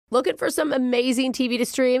Looking for some amazing TV to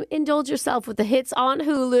stream? Indulge yourself with the hits on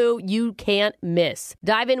Hulu you can't miss.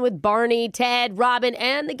 Dive in with Barney, Ted, Robin,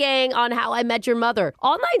 and the gang on How I Met Your Mother.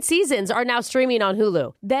 All 9 seasons are now streaming on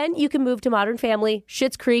Hulu. Then you can move to Modern Family,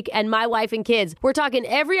 Schitt's Creek, and My Wife and Kids. We're talking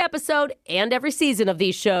every episode and every season of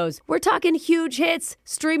these shows. We're talking huge hits,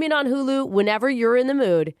 streaming on Hulu whenever you're in the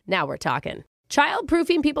mood. Now we're talking.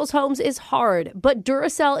 Child-proofing people's homes is hard, but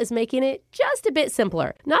Duracell is making it just a bit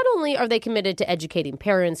simpler. Not only are they committed to educating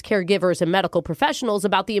parents, caregivers, and medical professionals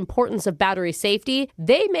about the importance of battery safety,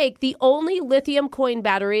 they make the only lithium coin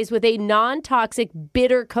batteries with a non-toxic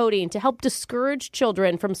bitter coating to help discourage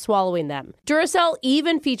children from swallowing them. Duracell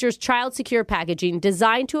even features child-secure packaging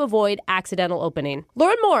designed to avoid accidental opening.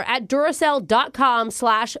 Learn more at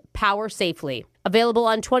Duracell.com/powersafely. Available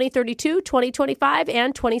on 2032, 2025,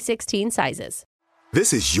 and 2016 sizes.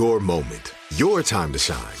 This is your moment, your time to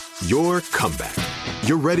shine, your comeback.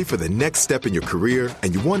 You're ready for the next step in your career,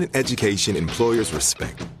 and you want an education employers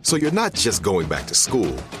respect. So you're not just going back to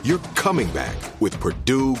school, you're coming back with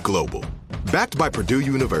Purdue Global. Backed by Purdue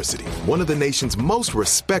University, one of the nation's most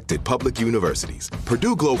respected public universities,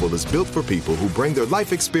 Purdue Global is built for people who bring their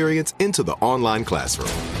life experience into the online classroom.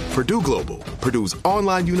 Purdue Global, Purdue's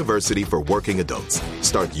online university for working adults.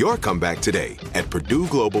 Start your comeback today at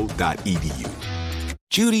purdueglobal.edu.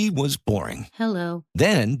 Judy was boring. Hello.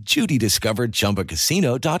 Then Judy discovered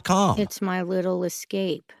ChumbaCasino.com. It's my little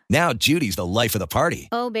escape. Now Judy's the life of the party.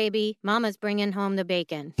 Oh, baby, mama's bringing home the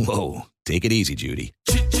bacon. Whoa, take it easy, Judy.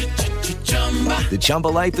 The Chumba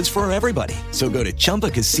life is for everybody. So go to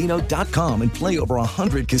ChumbaCasino.com and play over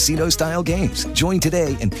 100 casino-style games. Join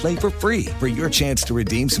today and play for free for your chance to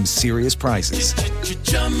redeem some serious prizes.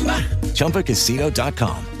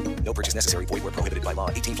 ChumbaCasino.com. No purchase necessary. Void where prohibited by law.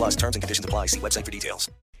 18 plus terms and conditions apply. See website for details.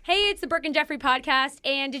 Hey, it's the Brooke and Jeffrey podcast.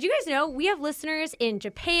 And did you guys know we have listeners in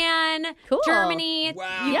Japan, Cool. Germany,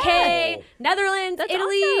 Wow. UK, Netherlands, That's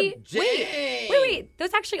Italy. awesome. Wait.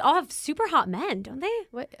 Those actually all have super hot men, don't they?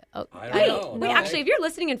 What? Oh, I don't know. Wait, actually, if you're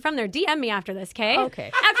listening and from there, DM me after this, okay?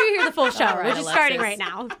 Okay. After you hear the full show, All right, which is starting Alexis.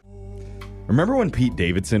 right now. Remember when Pete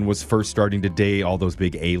Davidson was first starting to date all those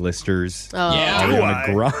big A-listers? Oh. Yeah. Ariana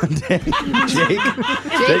Grande.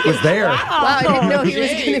 Jake was there. Wow, I didn't know he was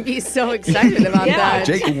going to be so excited about that.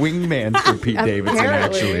 Jake wingman for Pete Davidson,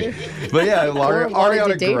 Apparently. actually. But yeah, Or wanted to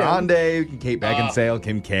Ariana date him. Grande, Kate Beckinsale,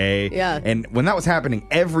 Kim K. Yeah. And when that was happening,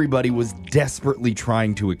 everybody was desperately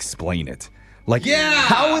trying to explain it. Like,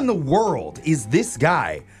 how in the world is this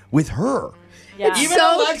guy with her? Yeah. Even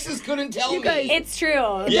So- Alexis couldn't tell me. It's true.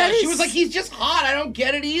 Yeah, That she is- was like, he's just hot. I don't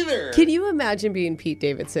get it either. Can you imagine being Pete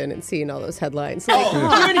Davidson and seeing all those headlines?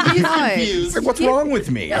 Oh, even he's God. confused. Like, what's wrong with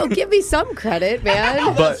me? No, give me some credit,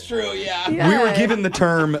 man. That's true, yeah. We were given the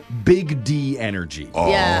term Big D energy.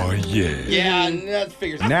 Yeah. Yeah, and that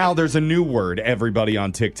figures Now there's a new word everybody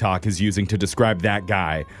on TikTok is using to describe that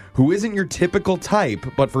guy who isn't your typical type,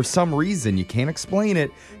 but for some reason you can't explain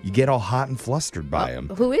it. You get all hot and flustered by him.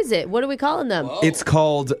 Who is it? What are we calling them? It's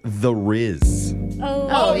called the Riz.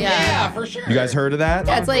 Oh, yeah, for sure. You guys heard of that?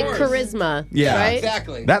 That's like course. charisma. Yeah. Right?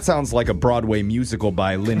 Exactly. That sounds like a Broadway musical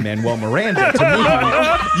by Lin-Manuel Miranda to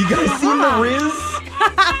me. You guys seen the Riz?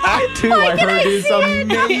 I heard is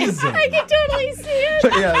amazing. I can totally see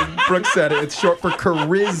it. Yeah, Brooke said it. It's short for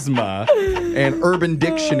charisma, and Urban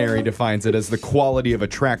Dictionary defines it as the quality of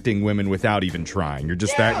attracting women without even trying. You're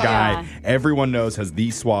just that guy everyone knows has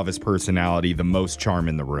the suavest personality, the most charm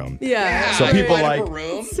in the room. Yeah. So I can people light up like a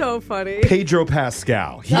room. So funny. Pedro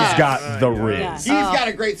Pascal, he's got the Riz. He's got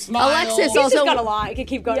a great smile. Alexis He's also just got a lot. I could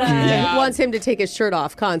keep going. Yeah. wants him to take his shirt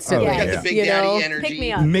off constantly. Oh, Got yeah. the big You daddy know? energy. Pick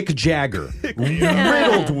me up. Mick Jagger,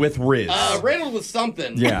 riddled with Riz. Riddled with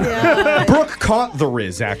something. Yeah. Brooke caught the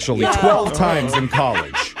Riz, actually, 12 times in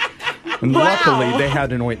college. And luckily, they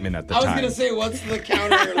had an ointment at the I was time. going to say, what's the counter,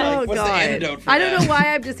 like, Oh, what's the God. antidote for I don't that? know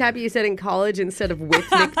why I'm just happy you said in college instead of with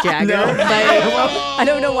Mick Jagger. I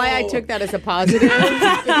don't know why I took that as a positive.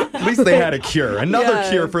 At least they had a cure. Another Yeah.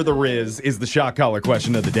 cure for the Riz is the shot collar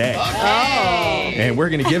question of the day. Oh. And we're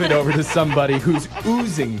going to give it over to somebody who's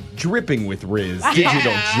oozing, dripping with Riz,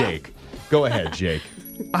 Digital Jake. Go ahead, Jake.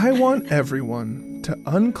 I want everyone to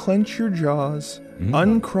unclench your jaws,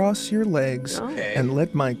 uncross your legs, and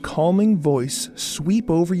let my calming voice sweep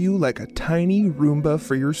over you like a tiny Roomba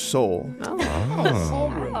for your soul.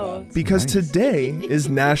 Because today is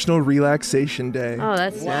National Relaxation Day. Oh,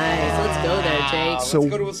 that's nice. Let's go there, Jake. So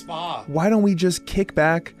Let's go to a spa. why don't we just kick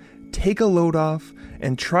back, take a load off,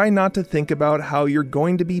 and try not to think about how you're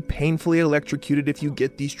going to be painfully electrocuted if you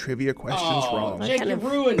get these trivia questions Oh, wrong. Jake, you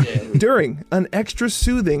ruined it. During an extra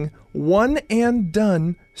soothing, one and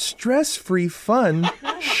done stress-free fun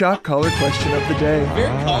shock collar question of the day. Very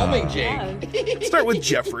calming, Jake. Start with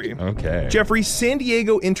Jeffrey. Okay. Jeffrey, San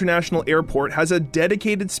Diego International Airport has a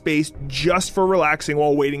dedicated space just for relaxing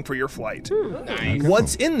while waiting for your flight. Nice.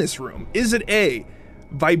 What's in this room? Is it A,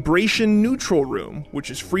 vibration neutral room,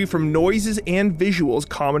 which is free from noises and visuals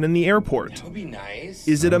common in the airport? That would be nice.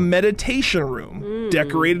 Is it a meditation room,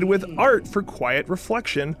 decorated with art for quiet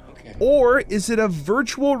reflection? Okay. Or is it a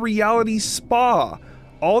virtual reality spa?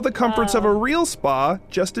 All the comforts of a real spa,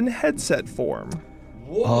 just in headset form.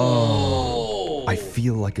 Whoa. I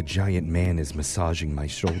feel like a giant man is massaging my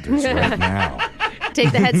shoulders right now.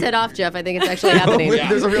 Take the headset off, Jeff. I think it's actually happening.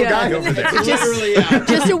 There's a real guy over there. Literally,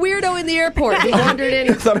 Just a weirdo in the airport. He wandered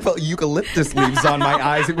in. I thought about eucalyptus leaves on my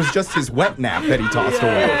eyes. It was just his wet nap that he tossed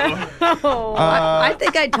away. I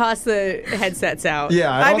think I'd toss the headsets out.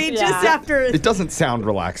 Yeah, I mean, just after. It doesn't sound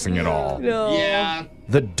relaxing at all. No. Yeah.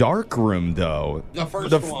 The dark room, though. The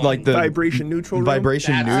first one. Like the Vibration neutral room?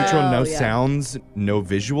 Vibration That's neutral, it. no Oh, yeah. sounds, no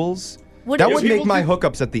visuals. What That is- would make people my do-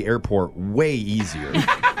 hookups at the airport way easier.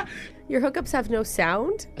 Your hookups have no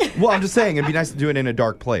sound? Well, I'm just saying, it'd be nice to do it in a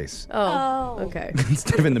dark place Oh. Okay.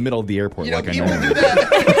 instead of in the middle of the airport You know, like I people normally do do.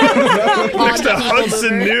 that. Next to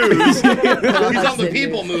Hudson News. He's on the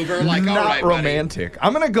people mover, like, all Not right, romantic.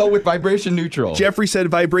 I'm going to go with vibration neutral. Jeffrey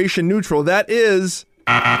said vibration neutral. That is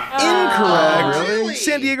incorrect. really?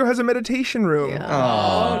 San Diego has a meditation room. buddy.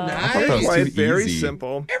 Oh, that was nice. Quite too very easy.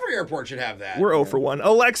 simple. Every airport should have that. We're 0 for 1.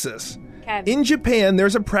 Alexis. Okay. In Japan,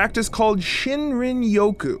 there's a practice called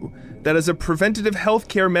Shinrin-yoku that is a preventative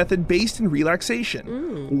healthcare method based in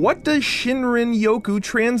relaxation. What does Shinrin-yoku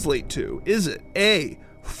translate to? Is it A,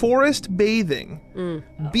 forest bathing,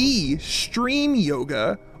 B, stream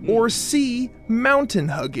yoga, or C, mountain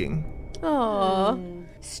hugging? Oh.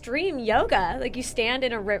 Stream yoga. Like you stand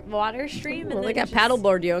in a water stream and Well, they then got just-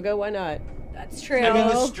 paddleboard yoga. Why not? That's true. I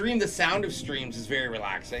mean, the sound of streams is very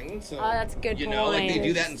relaxing. So, that's a good You know, like they do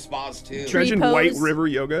point. that in spas too. Imagine pose. White River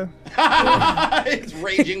Yoga. It's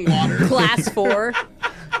raging water. Class 4.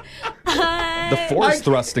 The force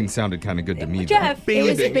thrusting sounded kind of good to me. though. Jeff, It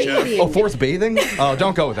was Bathing, Jeff. bathing. Oh, force bathing? Oh,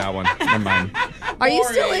 don't go with that one. Never mind. Are you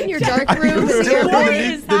still in your dark room? What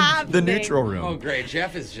is The happening? neutral room. Oh, great.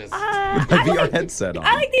 Jeff is just. My VR headset on.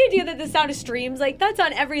 I like the idea that the sound of streams, like that's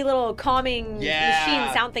on every little calming Yeah.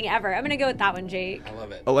 machine sound thing ever. I'm gonna go with that one, Jake. I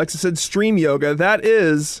love it. Alexa said stream yoga. That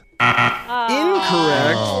is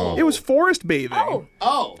incorrect. It was forest bathing.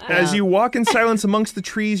 Oh. As you walk in silence amongst the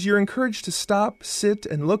trees, you're encouraged to stop, sit,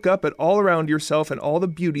 and look up at all around yourself and all the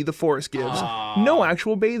beauty the forest gives. No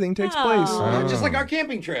actual bathing takes place. Just like our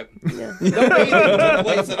camping trip. No bathing took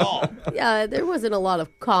place at all. Yeah, there wasn't a lot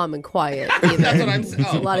of calm and quiet either. That's what I'm saying.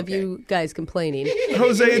 There's a lot of you guys complaining.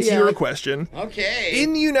 Jose, it's Yeah. your question. Okay.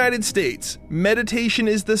 In the United States, meditation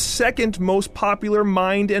is the second most popular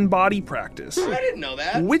mind and body practice. I didn't know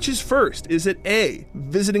that. Which is first? Is it A,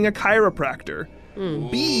 visiting a chiropractor,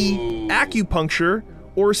 B, acupuncture,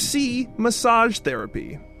 or C, massage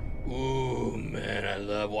therapy? Ooh, man, I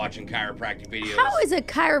love watching chiropractic videos. How is a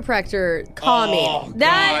chiropractor calming? Oh,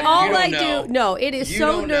 that God, all you don't I know. do. No, it is You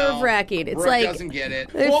so don't know. nerve wracking. It's Brooke like doesn't get it.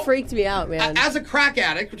 it Well, freaked me out, man. As a crack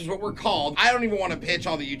addict, which is what we're called, I don't even want to pitch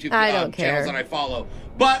all the YouTube I don't care. channels that I follow.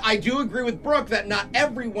 But I do agree with Brooke that not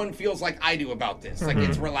everyone feels like I do about this. Like,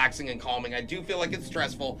 it's relaxing and calming. I do feel like it's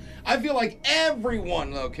stressful. I feel like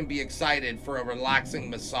everyone, though, can be excited for a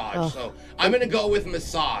relaxing massage. So I'm going to go with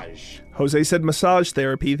massage. Jose said massage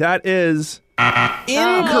therapy. That is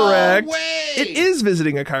incorrect. No way. It is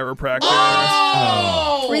visiting a chiropractor.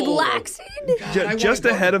 Oh! Relaxing? God, I wanna Just go-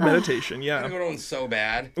 ahead of meditation, I yeah. want to go to one so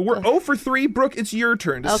bad. We're 0 for 3. Brooke, it's your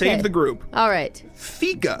turn to Okay. save the group. All right.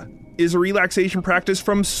 Fika is a relaxation practice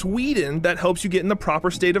from Sweden that helps you get in the proper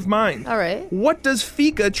state of mind. All right. What does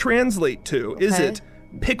fika translate to? Is Okay. it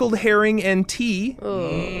pickled herring and tea,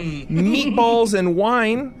 meatballs and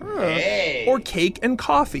wine, Hey. or cake and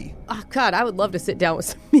coffee? Oh, God, I would love to sit down with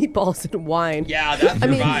some meatballs and wine. Yeah, that's I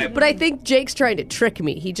your mean, vibe. but I think Jake's trying to trick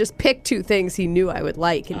me. He just picked two things he knew I would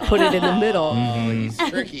like and put it in the middle. He's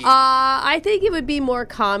tricky. I think it would be more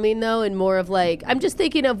calming, though, and more of like, I'm just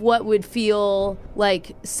thinking of what would feel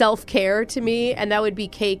like self-care to me, and that would be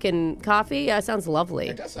cake and coffee. Yeah, sounds lovely.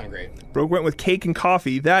 It does sound great. Brooke went with cake and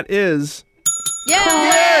coffee. That is...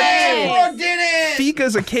 Hey, Brooke did it! Fika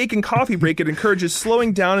is a cake and coffee break. It encourages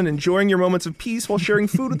slowing down and enjoying your moments of peace while sharing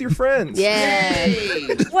food with your friends. Yeah.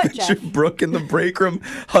 Hey. What, Jeff? Brooke in the break room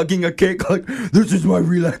hugging a cake like, this is my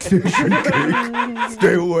relaxation cake.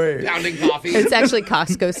 Stay away. Pounding coffee. It's actually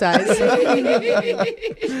Costco size.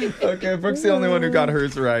 Okay, Brooke's the only one who got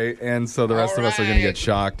hers right, and so the rest of us are going to right. get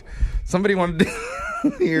shocked. Somebody wanted to...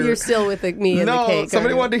 You're still with me and the No, cake.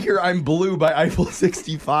 somebody aren't you? wanted to hear I'm Blue by Eiffel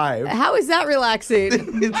 65. How is that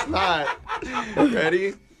relaxing? It's not.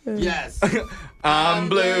 Ready? Yes. I'm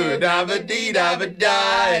blue, da-ba-dee,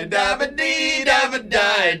 da-ba-die, da-ba-dee,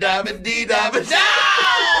 da-ba-die, da-ba-dee, da-ba-die.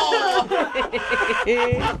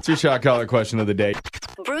 It's your shot collar question of the day.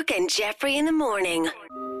 Brooke and Jeffrey in the morning.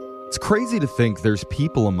 It's crazy to think there's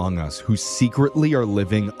people among us who secretly are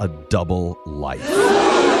living a double life.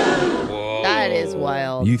 That is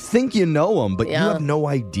wild. You think you know them, but you Yeah. have no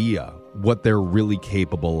idea what they're really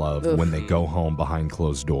capable of when they go home behind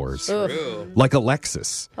closed doors. True. Like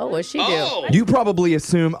Alexis. Oh, what's she do? Oh. You probably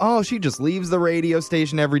assume, she just leaves the radio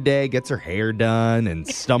station every day, gets her hair done, and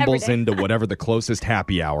stumbles into whatever the closest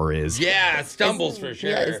happy hour is. Yeah, stumbles for sure.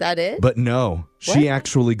 Yeah, is that it? But no, she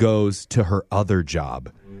actually goes to her other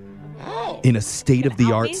job in a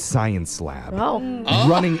state-of-the-art science lab.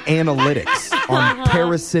 Running analytics on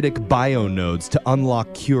parasitic bionodes to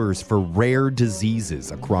unlock cures for rare diseases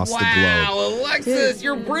across the globe. Wow, Alexis,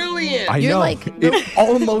 you're brilliant. I You're know. like- It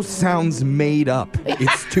almost sounds made up.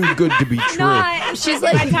 It's too good to be true. Not. She's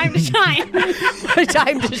like- my time to shine.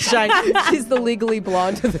 Time to shine. She's the legally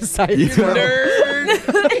blonde to the side. You know?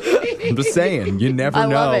 Nerd. I'm just saying, you never I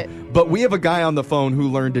know. love it. But we have a guy on the phone who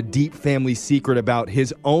learned a deep family secret about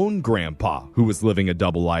his own grandpa who was living a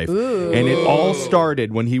double life. And it all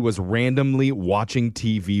started when he was randomly watching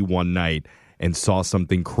TV one night and saw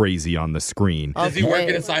something crazy on the screen. Does he work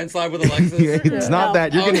in a science lab with Alexis? It's not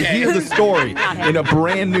that. You're going to Okay. hear the story in a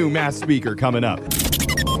brand new Mass Speaker coming up.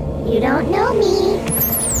 You don't know me.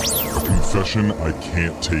 A confession I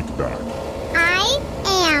can't take back. I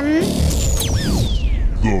am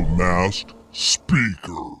The Masked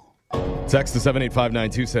Speaker. Text to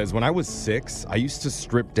 78592 says, when I was 6, I used to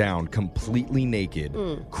strip down completely naked,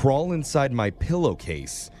 crawl inside my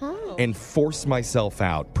pillowcase, and force myself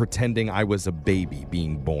out, pretending I was a baby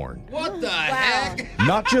being born. What the heck?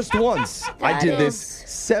 Not just once. I That did this is-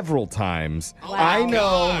 several times. Wow. I know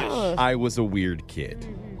Gosh. I was a weird kid.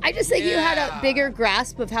 I just think you had a bigger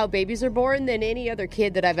grasp of how babies are born than any other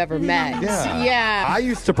kid that I've ever met. Yeah. I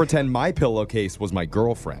used to pretend my pillowcase was my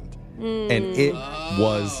girlfriend, and it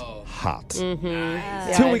was hot.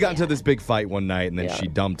 Till we got into this big fight one night, and then she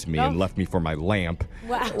dumped me and left me for my lamp.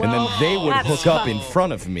 Wow. And then they would hook up in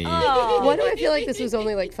front of me. Why do I feel like this was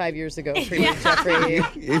only like 5 years ago for you, Jeffrey?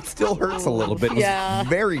 It still hurts a little bit. It was Yeah.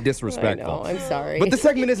 very I disrespectful. know, I'm sorry. But the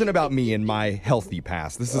segment isn't about me and my healthy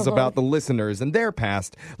past. This is about the listeners and their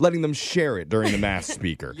past, letting them share it during the Mass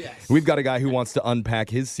Speaker. We've got a guy who wants to unpack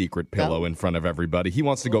his secret pillow in front of everybody. He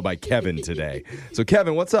wants to go by Kevin today. So,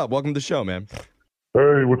 Kevin, what's up? Welcome to the show, man.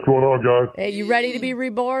 Hey, what's going on, guys? Hey, you ready to be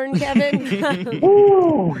reborn, Kevin?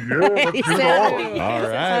 Woo, yeah, He let's get said on. it. All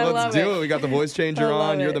right, I let's love do it. We got the voice changer I love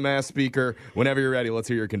on. You're it. the Mass Speaker. Whenever you're ready, let's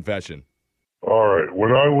hear your confession. All right,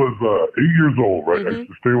 when I was 8 years old, right, I used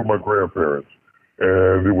to stay with my grandparents,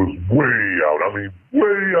 and it was way out. I mean,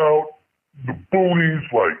 way out, the boonies,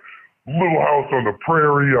 like little house on the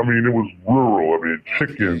prairie. I mean, it was rural. I mean,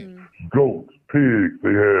 chickens, goats, pigs.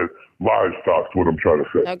 They had livestock, is what I'm trying to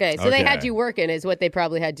say. Okay, so they had Okay. you working is what they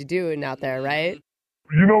probably had to do out there, right?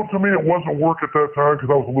 You know, to me, it wasn't work at that time because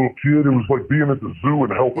I was a little kid. It was like being at the zoo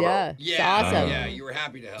and helping out. Yeah, it's awesome. Yeah, you were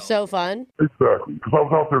happy to help. So fun. Exactly, because I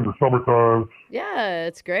was out there in the summertime, Yeah,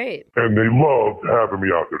 it's great. and they loved having me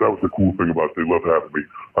out there. That was the cool thing about it. They loved having me.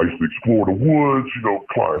 I used to explore the woods,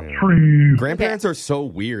 climb trees. Grandparents are so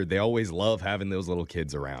weird. They always love having those little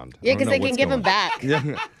kids around. Yeah, I don't because know they can what's give them going- back. Yeah.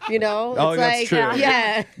 You know? Oh, It's that's like, true.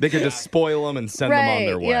 Yeah. They could just spoil them and send them on Right,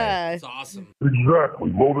 their way. yeah. That's awesome.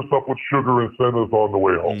 Exactly. Load us up with sugar and send us on the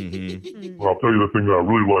way home. Mm-hmm. Well, I'll tell you the thing that I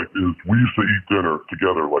really liked is we used to eat dinner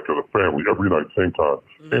together, like as a family, every night, same time,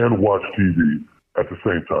 and watch TV at the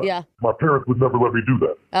same time. Yeah. My parents would never let me do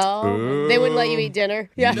that. Oh, they wouldn't let you eat dinner?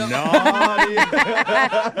 Yeah. Naughty.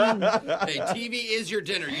 Hey, TV is your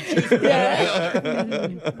dinner. You choose one or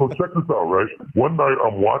the other. So check this out, right? One night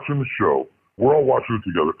I'm watching the show. We're all watching it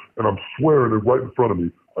together, and I'm swearing that right in front of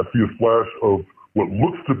me, I see a flash of what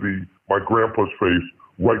looks to be my grandpa's face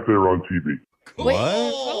right there on TV. Wait,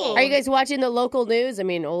 are you guys watching the local news? I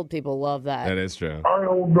mean, old people love that. That is true. I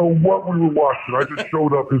don't know what we were watching. I just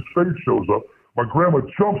showed up. His face shows up. My grandma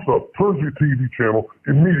jumps up, turns the TV channel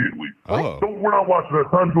immediately. Oh. So we're not watching that.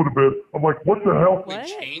 Time to go to bed. I'm like, what the hell? It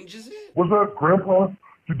changes it? Was that Grandpa?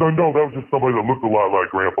 She's like, no, that was just somebody that looked a lot like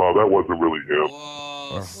Grandpa. That wasn't really him.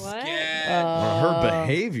 Whoa, scared. Her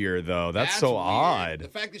behavior, though, that's so weird. odd. The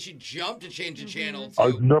fact that she jumped to change the channel, too.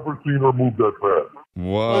 I've never seen her move that fast.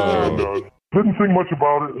 Whoa. And, didn't think much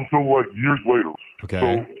about it until like years later.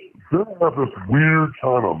 Okay. So then I have this weird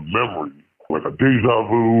kind of memory, like a deja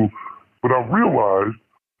vu. But I realized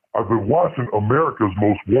I've been watching America's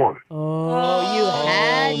Most Wanted. Oh, you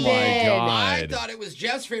had my been. God. I thought it was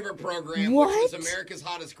Jeff's favorite program, What? which was America's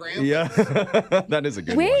Hottest Grandpa. Yeah, that is a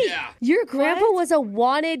good one. Wait, Yeah. your grandpa was a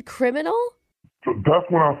wanted criminal? So that's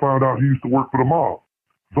when I found out he used to work for the mob.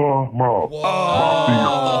 The mob.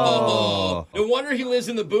 Whoa. No wonder he lives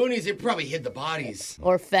in the boonies. They probably hid the bodies.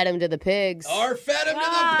 Or fed him to the pigs. Or fed him to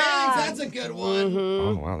the pigs. That's a good one.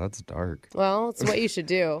 Oh, wow, that's dark. Well, it's what you should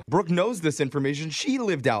do. Brooke knows this information. She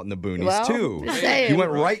lived out in the boonies, Well, too. just saying. He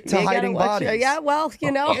went right to You gotta hiding watch bodies. it. Yeah, well,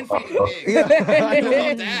 you know. And feeding pigs. I know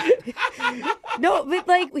about that. No, but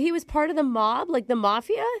like he was part of the mob, like the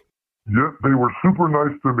mafia? Yes, they were super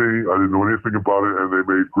nice to me. I didn't know anything about it, and they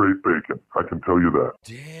made great bacon. I can tell you that.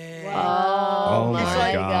 Oh, my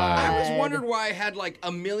my God. I always wondered why I had like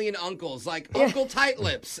a million uncles, like Uncle Tight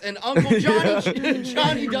Lips and Uncle Johnny.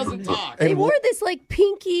 Johnny doesn't talk. They wore this like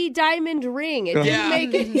pinky diamond ring. It didn't Yeah.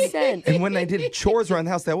 make any sense. And when they did chores around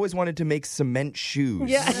the house, they always wanted to make cement shoes.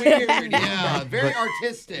 Yeah. Weird, yeah, very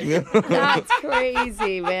artistic. That's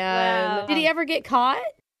crazy, man. Wow. Did he ever get caught?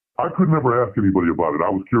 I could never ask anybody about it. I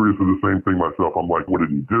was curious of the same thing myself. I'm like, what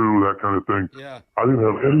did he do? That kind of thing. Yeah. I didn't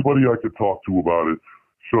have anybody I could talk to about it.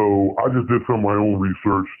 So I just did some of my own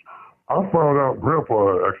research. I found out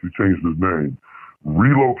Grandpa actually changed his name,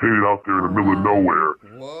 relocated out there in the middle of nowhere.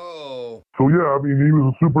 Whoa. So yeah, I mean, he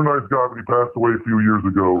was a super nice guy, but he passed away a few years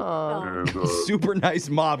ago. And Super nice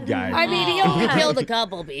mob guy. I mean, he only killed a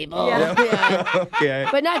couple people. Yeah. Okay.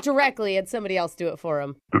 But not directly. Had somebody else do it for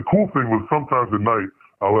him. the cool thing was sometimes at night,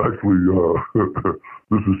 I'll actually,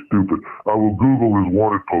 this is stupid, I will Google his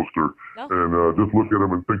wanted poster and just look at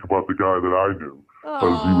him and think about the guy that I knew.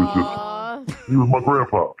 Because he was my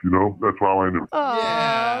grandpa, you know? That's how I knew. Oh,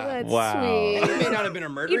 Yeah. that's Wow. sweet. He may not have been a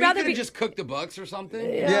murderer. You'd rather he could be- have just cooked the books or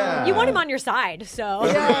something. Yeah. You want him on your side, so.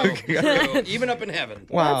 True. Even up in heaven.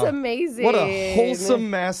 Wow. That's amazing. What a wholesome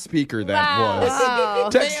mass speaker that was. Wow.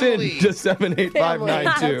 Text Family. in to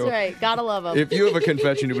 78592. That's right. Gotta love him. If you have a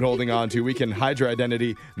confession you've been holding on to, we can hide your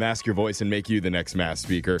identity, mask your voice, and make you the next mass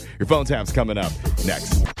speaker. Your phone tap's coming up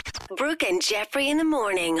next. Brooke and Jeffrey in the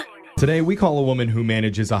morning. Today, we call a woman who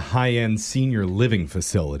manages a high-end senior living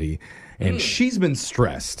facility, and she's been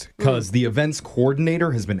stressed because the events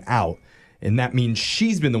coordinator has been out, and that means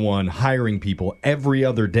she's been the one hiring people every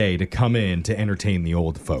other day to come in to entertain the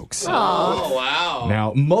old folks. Oh, wow.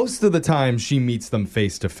 Now, most of the time she meets them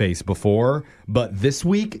face-to-face before, but this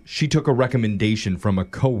week she took a recommendation from a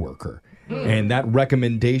coworker. And that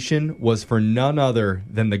recommendation was for none other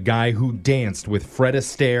than the guy who danced with Fred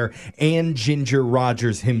Astaire and Ginger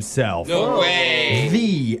Rogers himself. No way.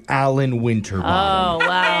 The Alan Winterbottom. Oh,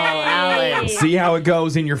 wow, Alan. See how it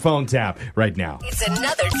goes in your phone tap right now. It's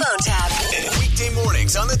another phone tap. Weekday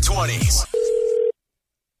mornings on the 20s.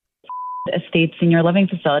 Estate Senior Living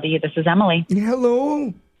Facility. This is Emily.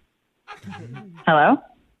 Hello? Hello?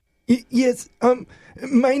 Yes,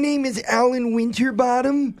 my name is Alan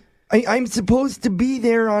Winterbottom. I'm supposed to be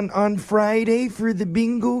there on Friday for the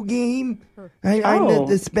bingo game. I'm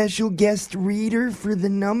the special guest reader for the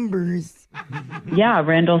numbers. Yeah,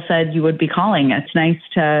 Randall said you would be calling. It's nice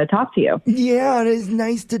to talk to you. Yeah, it is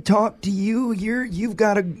nice to talk to you. You've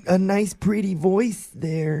got a nice, pretty voice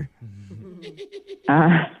there.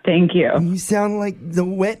 Thank you. You sound like the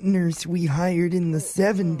wet nurse we hired in the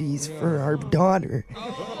 70s for our daughter.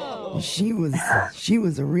 She was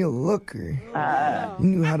a real looker.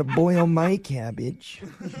 Knew how to boil my cabbage.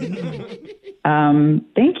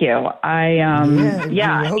 Thank you. I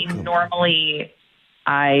mean, normally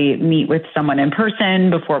I meet with someone in person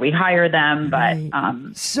before we hire them, but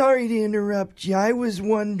Sorry to interrupt you. I was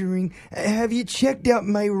wondering, have you checked out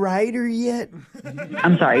my rider yet?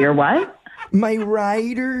 I'm sorry, your what? My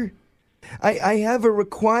rider? I have a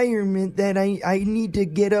requirement that I need to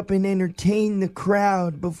get up and entertain the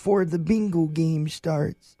crowd before the bingo game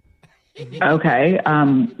starts. Okay.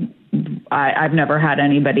 I've never had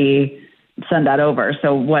anybody send that over.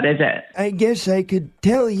 So what is it? I guess I could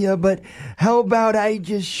tell you, but how about I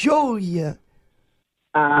just show you?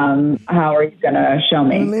 How are you going to show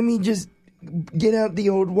me? Let me just get out the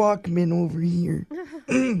old Walkman over here.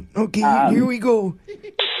 Okay, here we go.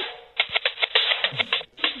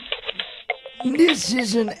 This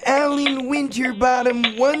is an Alan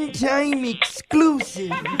Winterbottom one-time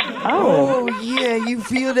exclusive. Oh, yeah, you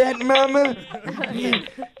feel that, Mama? Yeah.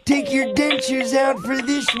 Take your dentures out for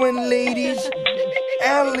this one, ladies.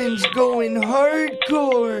 Alan's going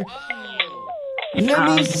hardcore.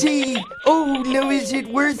 Let me see. Oh, now is it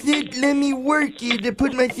worth it? Let me work it. I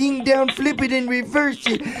put my thing down, flip it, and reverse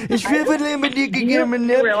it.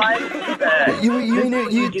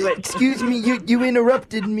 You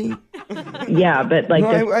interrupted me. Yeah, but like...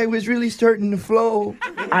 No, I was really starting to flow.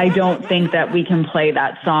 I don't think that we can play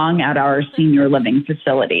that song at our senior living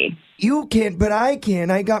facility. You can't, but I can.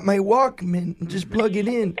 I got my Walkman. Just plug it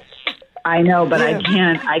in. I know, but I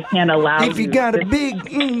can't allow If you got a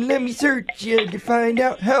big, let me search you to find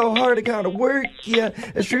out how hard I gotta work. Yeah,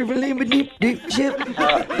 a chip. Come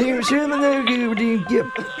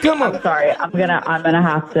on. I'm sorry. I'm gonna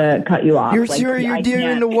have to cut you off. You're sure you're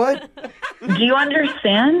doing the what? Do you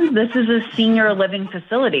understand? This is a senior living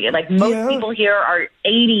facility. Like, most people here are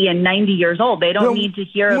 80 and 90 years old. They don't need to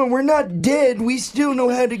hear... Well, we're not dead. We still know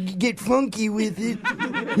how to get funky with it.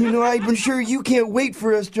 You know, I'm sure you can't wait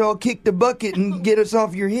for us to all kick the bucket and get us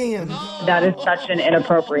off your hands. That is such an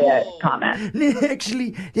inappropriate comment.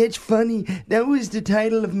 Actually, that's funny. That was the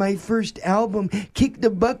title of my first album, Kick the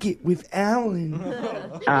Bucket with Alan.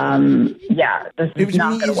 Yeah, this is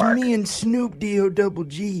not going to work. It was me and Snoop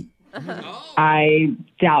D-O-double-G. I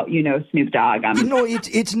doubt you know Snoop Dogg. No,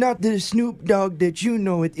 it's not the Snoop Dogg that you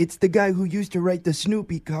know. It's the guy who used to write the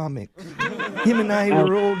Snoopy comics. Him and I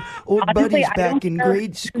were old Honestly, buddies back in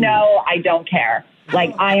grade school. No, I don't care.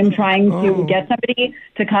 Like, I am trying to get somebody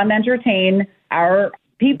to come entertain our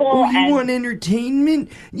people. Oh, you want entertainment?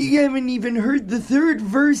 You haven't even heard the third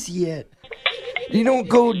verse yet. You don't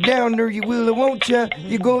go down or you will or won't ya.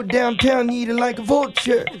 You go downtown eating like a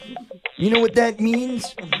vulture. You know what that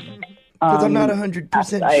means? Because I'm not 100%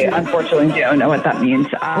 sure. I unfortunately don't know what that means.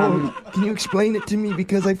 Can you explain it to me?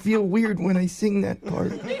 Because I feel weird when I sing that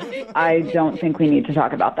part. I don't think we need to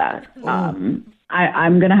talk about that.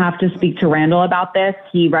 I'm going to have to speak to Randall about this.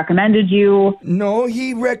 He recommended you. No,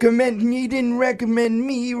 he didn't recommend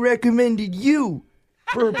me. He recommended you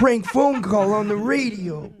for a prank phone call on the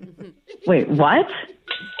radio. Wait, what?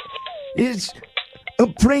 It's a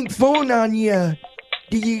prank phone on you.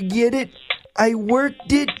 Do you get it? I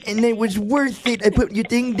worked it, and it was worth it. I put your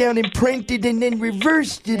thing down and pranked it and then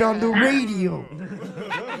reversed it on the radio.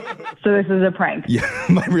 So this is a prank. Yeah,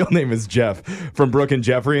 my real name is Jeff from Brooke and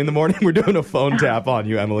Jeffrey in the morning. We're doing a phone tap on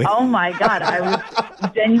you, Emily. Oh, my God. I was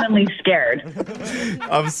genuinely scared.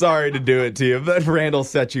 I'm sorry to do it to you, but Randall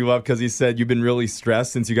set you up because he said you've been really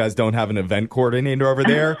stressed since you guys don't have an event coordinator over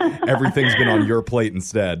there. Everything's been on your plate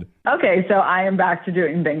instead. Okay, so I am back to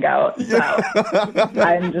doing bingo. So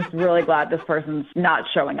I'm just really glad this person's not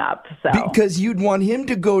showing up. So because you'd want him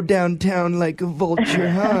to go downtown like a vulture,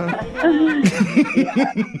 huh?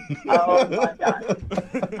 Yeah. Oh my God.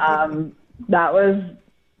 That was,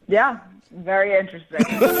 very interesting.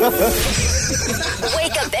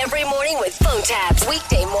 Wake up every morning with phone taps.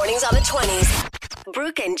 Weekday mornings on the 20s.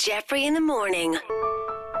 Brooke and Jeffrey in the morning.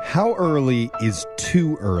 How early is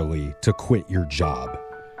too early to quit your job?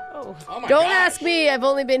 Don't ask me. I've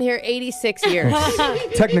only been here 86 years.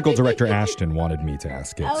 Technical director Ashton wanted me to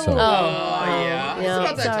ask it. So. Yeah. It's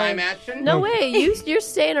about that time, Ashton. No way. You're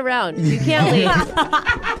staying around. You can't leave.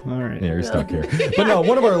 All right. Yeah, you're stuck here. But no,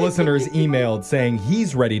 one of our listeners emailed saying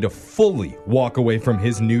he's ready to fully walk away from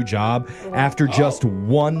his new job after just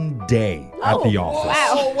one day at the office. Wow.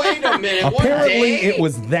 Oh, wait a minute. Apparently, it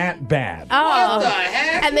was that bad. Oh. What the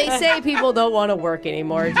heck? And they say people don't want to work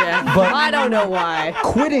anymore, Jeff. But I don't know why.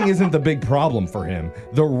 Quitting isn't the big problem for him.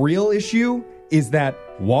 The real issue is that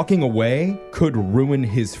walking away could ruin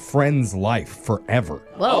his friend's life forever.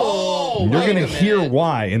 Whoa. You're going to hear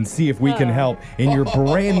why and see if we can help in your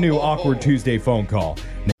brand new Awkward Tuesday phone call.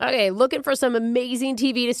 Okay, looking for some amazing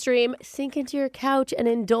TV to stream? Sink into your couch and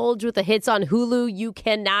indulge with the hits on Hulu you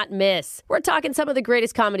cannot miss. We're talking some of the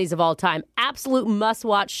greatest comedies of all time. Absolute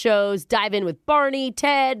must-watch shows. Dive in with Barney,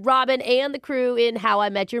 Ted, Robin, and the crew in How I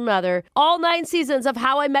Met Your Mother. All 9 seasons of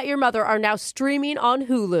How I Met Your Mother are now streaming on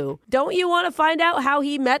Hulu. Don't you want to find out how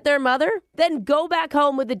he met their mother? Then go back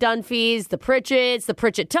home with the Dunphys, the Pritchett's, the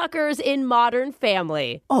Pritchett Tuckers in Modern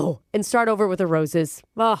Family. Oh, and start over with the Roses.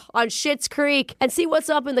 On Schitt's Creek. And see what's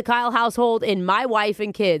up in the Kyle household in My Wife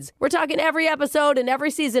and Kids. We're talking every episode and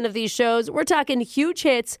every season of these shows. We're talking huge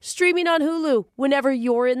hits streaming on Hulu whenever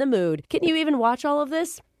you're in the mood. Can you even watch all of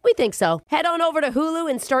this? We think so. Head on over to Hulu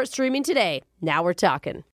and start streaming today. Now we're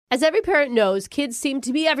talking. As every parent knows, kids seem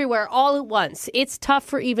to be everywhere all at once. It's tough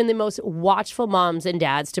for even the most watchful moms and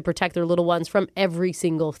dads to protect their little ones from every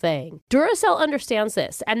single thing. Duracell understands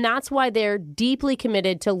this, and that's why they're deeply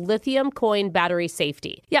committed to lithium coin battery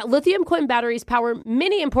safety. Yeah, lithium coin batteries power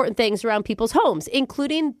many important things around people's homes,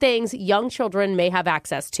 including things young children may have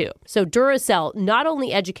access to. So Duracell not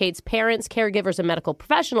only educates parents, caregivers, and medical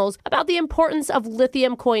professionals about the importance of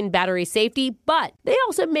lithium coin battery safety, but they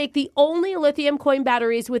also make the only lithium coin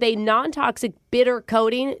batteries with a non-toxic bitter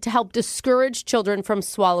coating to help discourage children from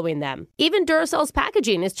swallowing them. Even Duracell's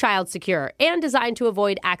packaging is child secure and designed to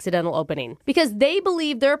avoid accidental opening because they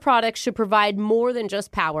believe their products should provide more than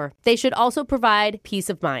just power. They should also provide peace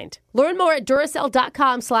of mind. Learn more at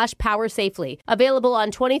Duracell.com/powersafely. Available on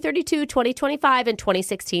 2032, 2025, and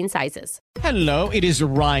 2016 sizes. Hello, it is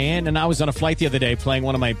Ryan, and I was on a flight the other day playing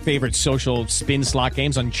one of my favorite social spin slot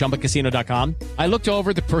games on ChumbaCasino.com. I looked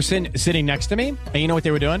over at the person sitting next to me, and you know what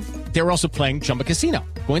they were doing? They were also playing Chumba Casino.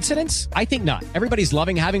 Coincidence? I think not. Everybody's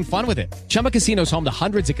loving having fun with it. Chumba Casino is home to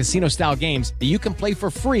hundreds of casino-style games that you can play for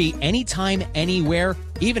free anytime, anywhere,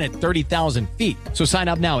 even at 30,000 feet. So sign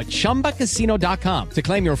up now at ChumbaCasino.com to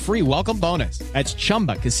claim your free welcome bonus. That's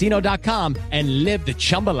ChumbaCasino.com and live the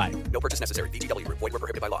Chumba life. No purchase necessary. VGW. Void were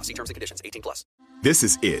prohibited by law. See terms and conditions. 18+. This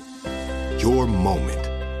is it. Your moment.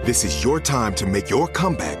 This is your time to make your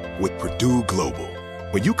comeback with Purdue Global.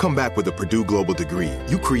 When you come back with a Purdue Global degree,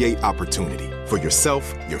 you create opportunity for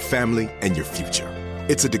yourself, your family, and your future.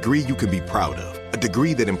 It's a degree you can be proud of, a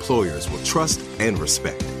degree that employers will trust and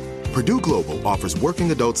respect. Purdue Global offers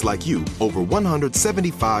working adults like you over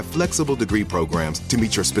 175 flexible degree programs to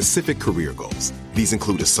meet your specific career goals. These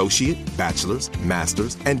include associate, bachelor's,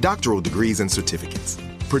 master's, and doctoral degrees and certificates.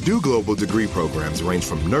 Purdue Global degree programs range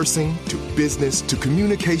from nursing to business to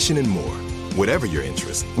communication and more. Whatever your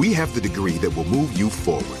interest, we have the degree that will move you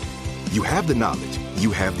forward. You have the knowledge,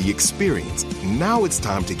 you have the experience. Now it's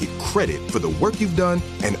time to get credit for the work you've done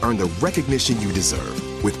and earn the recognition you deserve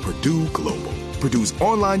with Purdue Global, Purdue's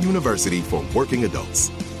online university for working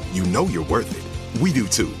adults. You know you're worth it. We do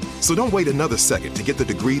too. So don't wait another second to get the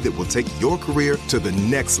degree that will take your career to the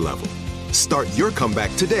next level. Start your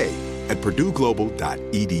comeback today at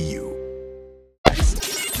purdueglobal.edu.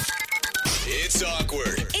 It's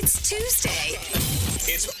awkward. It's Tuesday.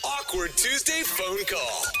 It's Awkward Tuesday phone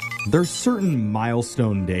call. There's certain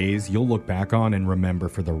milestone days you'll look back on and remember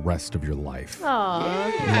for the rest of your life.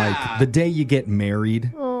 Aww. Like the day you get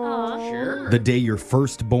married. Sure. The day your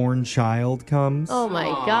firstborn child comes. Oh my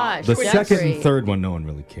gosh. The Jeffrey. second and third one, no one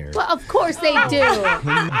really cares. Well, of course they do.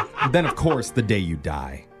 Then, of course, the day you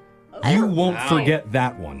die. You won't forget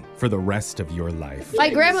that one for the rest of your life. My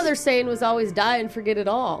grandmother's saying was always die and forget it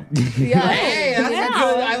all. Yeah. Hey, that's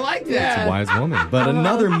good. I like that. That's a wise woman. But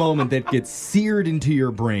another moment that gets seared into your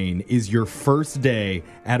brain is your first day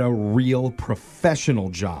at a real professional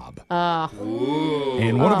job.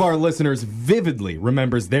 And one of our listeners vividly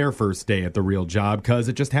remembers their first day at the real job because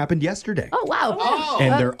it just happened yesterday. Oh, wow.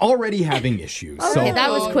 And they're already having issues. So So that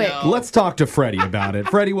was quick. no. let's talk to Freddie about it.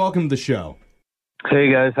 Freddie, welcome to the show.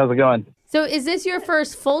 Hey guys, how's it going? So is this your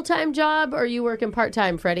first full-time job or are you working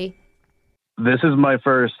part-time, Freddie? This is my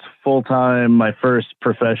first full-time, my first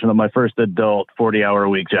professional, my first adult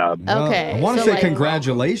 40-hour-a-week job. Okay. I want to so say like-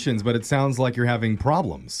 congratulations, but it sounds like you're having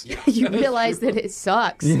problems. You realize that it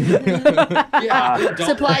sucks. Yeah.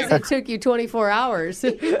 Supplies that took you 24 hours.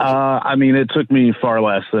 I mean, it took me far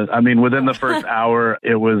less. I mean, within the first hour,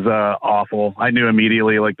 it was awful. I knew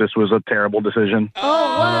immediately, like, this was a terrible decision.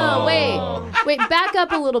 Oh, whoa, wait, back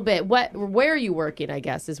up a little bit. Where are you working, I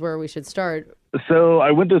guess, is where we should start. So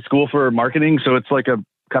I went to school for marketing, so it's like a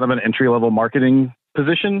kind of an entry-level marketing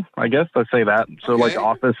position, I guess. Let's say that. So like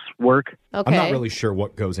office work. Okay. I'm not really sure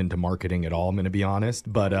what goes into marketing at all, I'm going to be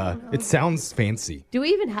honest, but it sounds fancy. Do we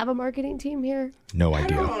even have a marketing team here? No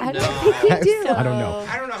idea. I don't think we do. I don't know.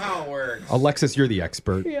 I don't know how it works. Alexis, you're the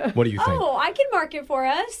expert. Yeah. What do you think? Oh, I can market for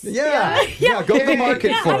us. Yeah, go to the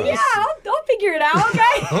market for us. Yeah, I'll figure it out,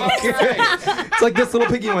 okay? Okay. It's like this little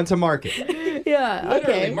piggy went to market, Yeah,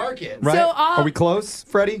 Literally okay. market. right? So, Are we close,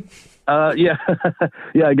 Freddie? Yeah.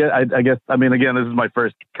 Yeah, I guess, I mean, again, this is my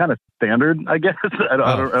first kind of standard, I guess. I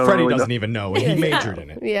don't Freddie really doesn't know. even know. He majored in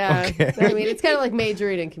it. Yeah. Okay. I mean, it's kind of like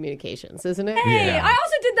majoring in communications, isn't it? Hey, Yeah. I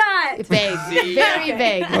also did that. Vague. Very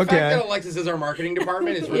vague. The fact Okay. that Alexis is our marketing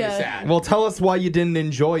department is really Yeah. sad. Well, tell us why you didn't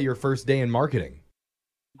enjoy your first day in marketing.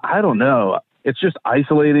 I don't know. It's just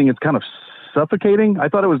isolating. It's kind of suffocating. I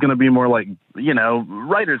thought it was going to be more like, you know,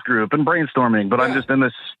 writers group and brainstorming, but I'm just in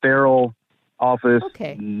this sterile office.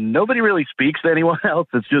 Okay. Nobody really speaks to anyone else.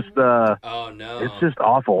 It's just, Oh, no. it's just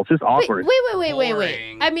awful. It's just awkward. Wait.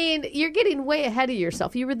 Boring. I mean, you're getting way ahead of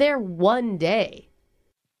yourself. You were there one day.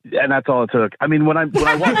 And that's all it took. I mean, when I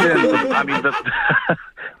walked in, I mean,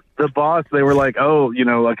 the boss, they were like, oh, you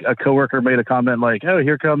know, like a coworker made a comment like, oh,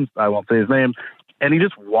 here comes, I won't say his name. And he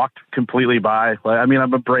just walked completely by. Like, I mean,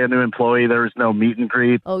 I'm a brand new employee. There was no meet and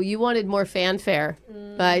greet. Oh, you wanted more fanfare.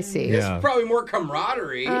 I see. Yeah. Probably more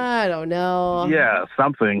camaraderie. I don't know. Yeah,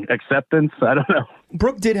 something. Acceptance. I don't know.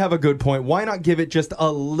 Brooke did have a good point. Why not give it just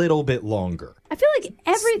a little bit longer? I feel like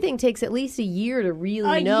Everything takes at least a year to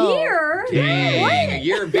really A know. year? Dang, a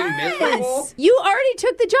year of being miserable? You already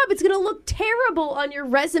took the job. It's going to look terrible on your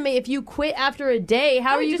resume if you quit after a day.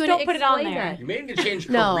 How are you just going to don't put it on explain there. that? You made him to change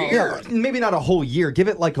No. career. Yeah, maybe not a whole year. Give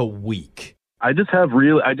it like a week. I just have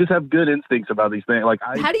good instincts about these things. Like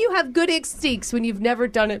How do you have good instincts when you've never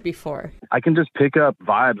done it before? I can just pick up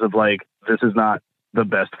vibes of like, this is not the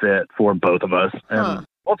best fit for both of us. And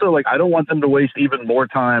also, like, I don't want them to waste even more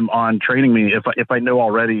time on training me if I know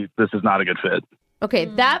already this is not a good fit. Okay,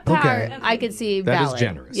 that part Okay. I could see That is valid.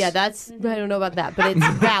 generous. Yeah, that's, I don't know about that, but it's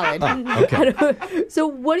valid. Okay. So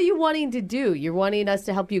what are you wanting to do? You're wanting us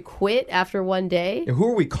to help you quit after one day? Who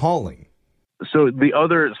are we calling? So the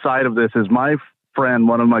other side of this is my friend,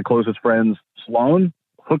 one of my closest friends, Sloan,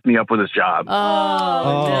 hooked me up with his job.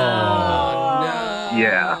 Oh, no.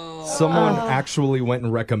 Yeah. Someone actually went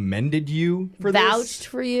and recommended you for Vouched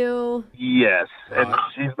for you? Yes. And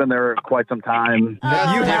she's been there quite some time.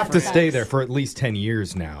 this? You have to stay there for at least 10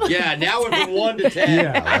 years now. Yeah, now we're from 1 to 10.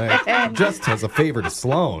 Yeah, like, just as a favor to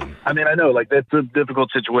Sloan. I mean, I know, like, that's a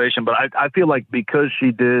difficult situation, but I feel like because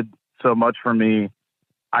she did so much for me,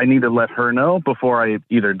 I need to let her know before I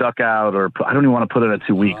either duck out or I don't even want to put it at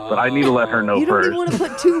 2 weeks, but I need to let her know You don't first. even want to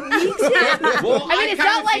put 2 weeks in? Well, I mean, it's kinda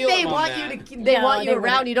not like feel they him on want that. you to. They No, want you they around.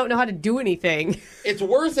 wouldn't. You don't know how to do anything. It's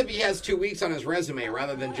worse if he has 2 weeks on his resume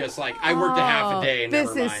rather than just like, I worked a half a day and This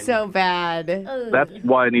never is mind. so bad. That's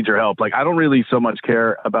why I need your help. Like, I don't really so much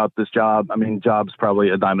care about this job. I mean, job's probably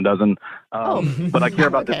a dime a dozen. But I care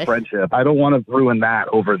about Okay. this friendship. I don't want to ruin that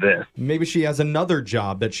over this. Maybe she has another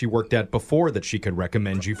job that she worked at before that she could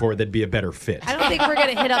recommend you for that'd be a better fit. I don't think we're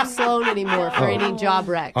going to hit up Sloan anymore for any job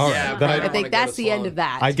wrecks. All right, Yeah, then I I don't wanna think go that's to the end Sloan. of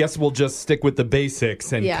that. I guess we'll just stick with the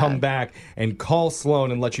basics and Yeah. come back and call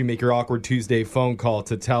Sloan and let you make your Awkward Tuesday phone call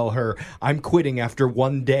to tell her I'm quitting after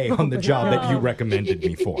one day on the job that you recommended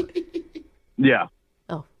me for. Yeah.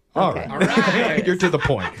 Oh, All okay. right. You're to the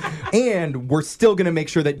point. And we're still going to make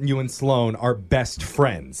sure that you and Sloan are best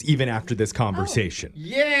friends even after this conversation.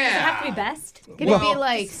 Does it have to Yeah. be best? Can it be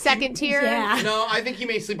like second tier? Yeah. No, I think he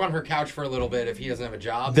may sleep on her couch for a little bit if he doesn't have a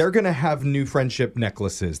job. They're going to have new friendship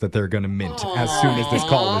necclices that they're going to mint as soon as this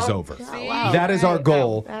call is over. wow. That is our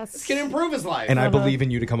goal. This can improve his life. And I believe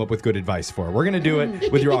in you to come up with good advice for it. We're going to do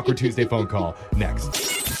it with your Awkward Tuesday phone call next.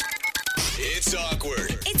 It's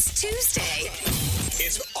awkward. It's Tuesday.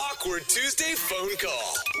 It's Awkward Tuesday phone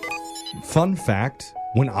call. Fun fact,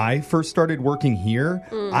 when I first started working here,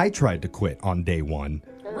 I tried to quit on day one.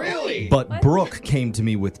 Really? But Brooke came to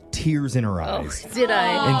me with tears in her eyes. Did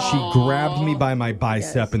I? And she grabbed me by my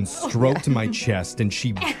bicep and stroked my chest, and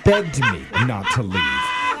she begged me not to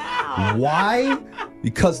leave. Why?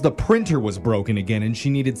 Because the printer was broken again, and she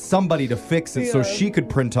needed somebody to fix it so she could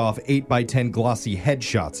print off 8x10 glossy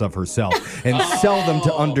headshots of herself and sell them to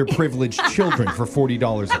underprivileged children for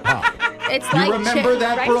 $40 a pop. It's You like remember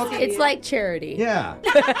that, Brooke? It's like charity. Yeah.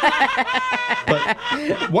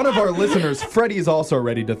 But one of our listeners, Freddie, is also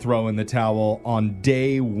ready to throw in the towel on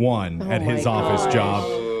day one at his office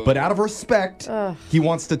job. But out of respect, he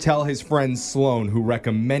wants to tell his friend Sloan, who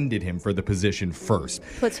recommended him for the position first.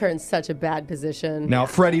 Puts her in such a bad position. Now,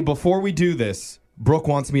 Freddie, before we do this, Brooke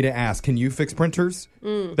wants me to ask, can you fix printers?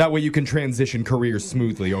 That way you can transition careers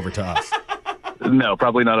smoothly over to us. No,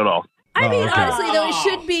 probably not at all. I mean, okay. honestly, though, it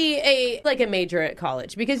should be a major at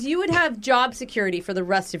college because you would have job security for the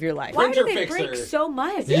rest of your life. Why do Printer they break fixer. so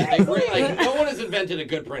much? Yeah, they really, like, no one has invented a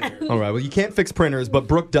good printer. All right, well, you can't fix printers, but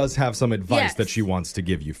Brooke does have some advice Yes. that she wants to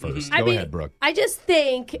give you first. I Go mean, ahead, Brooke. I just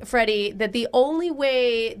think, Freddie, that the only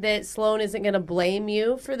way that Sloan isn't going to blame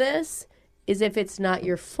you for this is if it's not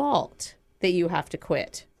your fault that you have to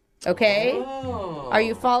quit. Okay? Are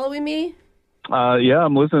you following me? Yeah,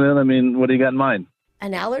 I'm listening. I mean, what do you got in mind?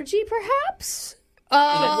 An allergy, perhaps?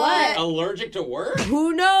 What? Allergic to work?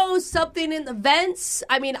 Who knows? Something in the vents.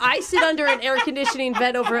 I mean, I sit under an air conditioning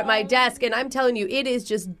vent over at my desk, and I'm telling you, it is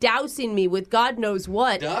just dousing me with God knows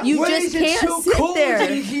what. Dust? You Why just is it can't so sit cold there.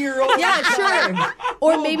 in here all Yeah, the time? sure.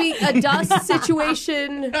 Or maybe a dust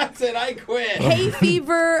situation, That's it, I quit. hay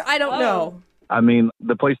fever. I don't know. I mean,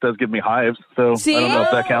 the place does give me hives, so See? I don't know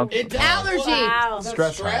if that counts. It does. Allergy. Wow.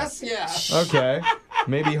 Stress? Yeah. Okay.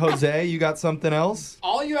 Maybe, Jose, you got something else?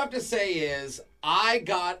 All you have to say is, I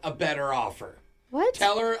got a better offer. What?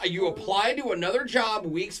 Tell her you applied to another job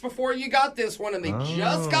weeks before you got this one, and they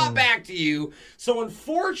just got back to you. So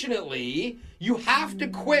unfortunately, you have to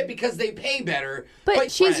quit because they pay better.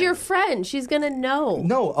 But she's your friend. She's going to know.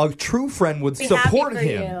 No, a true friend would Be happy support for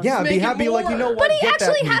him. you. Yeah, Make be it happy like, you more. know what? But he get that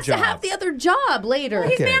actually new has to job. have the other job later.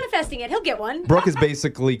 He's Okay. manifesting it. He'll get one. Brooke is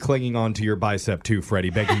basically clinging on to your bicep too, Freddie,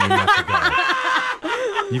 begging you not to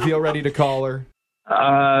go. You feel ready to call her?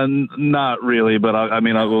 Not really, but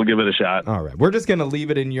we'll give it a shot. All right. We're just going to leave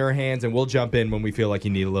it in your hands, and we'll jump in when we feel like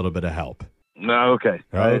you need a little bit of help. Okay.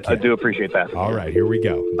 I do appreciate that. All right. Here we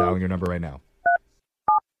go. Dialing your number right now.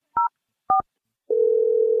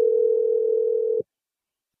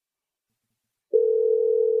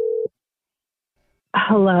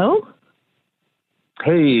 Hello?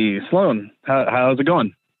 Hey, Sloan. How's it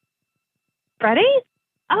going? Freddie?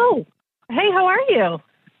 Oh, hey, how are you?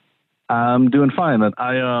 I'm doing fine.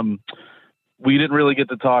 We didn't really get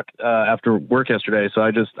to talk after work yesterday, so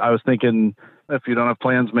I was thinking if you don't have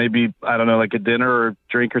plans, maybe, I don't know, like a dinner or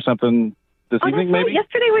drink or something this evening, maybe?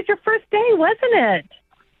 Yesterday was your first day, wasn't it?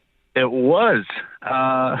 It was.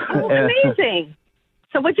 Amazing.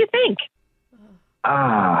 So what'd you think?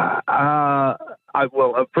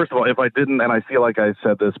 First of all, if I didn't, and I feel like I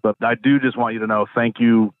said this, but I do just want you to know, thank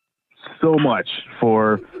you so much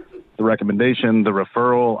for the recommendation, the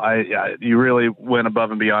referral. You really went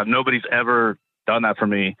above and beyond. Nobody's ever done that for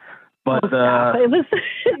me. But it was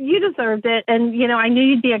you deserved it, and I knew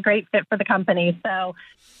you'd be a great fit for the company. So,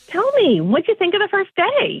 tell me, what'd you think of the first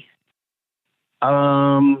day?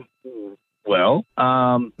 So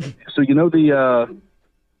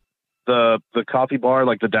the coffee bar,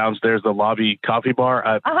 like the downstairs, the lobby coffee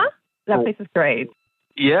bar. That place is great.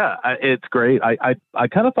 Yeah, it's great. I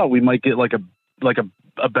kind of thought we might get like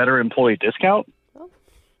a better employee discount.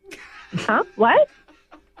 Huh? What?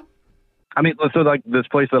 I mean, so like this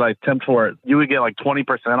place that I temped for, you would get like 20%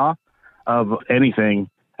 off of anything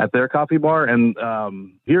at their coffee bar, and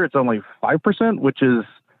here it's only 5%,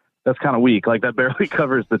 that's kind of weak. Like that barely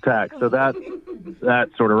covers the tax. So that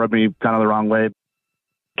sort of rubbed me kind of the wrong way.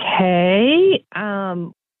 Okay.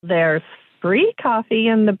 There's free coffee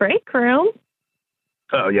in the break room.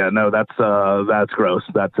 Oh yeah, no, that's gross.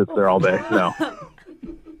 That sits there all day. No.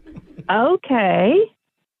 Okay.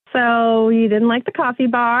 So you didn't like the coffee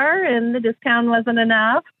bar and the discount wasn't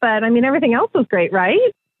enough, but I mean, everything else was great,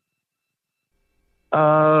 right?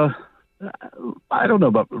 I don't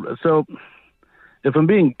know so if I'm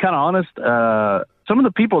being kind of honest, some of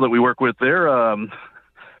the people that we work with, they're a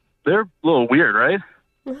little weird, right?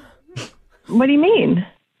 What do you mean?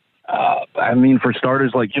 I mean, for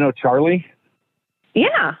starters, like, Charlie?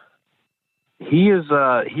 Yeah. He is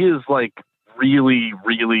like really,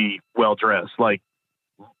 really well dressed. Like,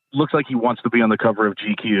 looks like he wants to be on the cover of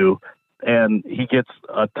GQ, and he gets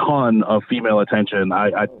a ton of female attention.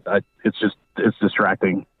 It's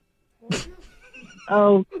distracting.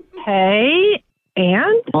 Okay.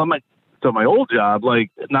 And? Well, my old job,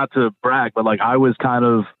 like, not to brag, but like I was kind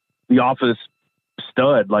of the office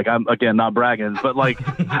stud. Like, I'm, again, not bragging, but like,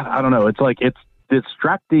 I don't know. It's like, it's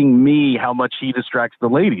distracting me how much he distracts the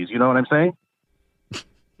ladies. You know what I'm saying?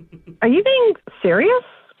 Are you being serious?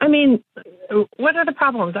 I mean, what are the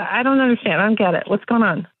problems? I don't understand. I don't get it. What's going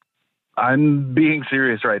on? I'm being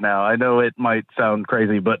serious right now. I know it might sound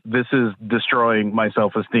crazy, but this is destroying my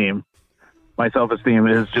self-esteem. My self-esteem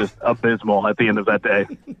is just abysmal at the end of that day.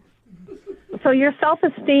 So your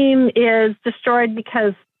self-esteem is destroyed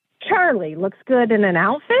because Charlie looks good in an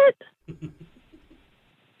outfit?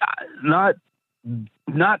 Not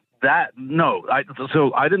that. No.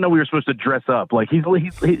 So I didn't know we were supposed to dress up. Like he's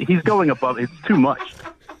going above. It's too much.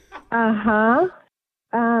 Uh-huh.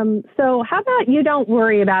 So how about you don't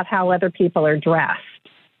worry about how other people are dressed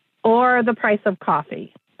or the price of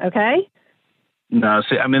coffee, okay? No,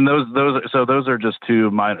 see, I mean, those are just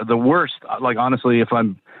two minor. The worst, like, honestly,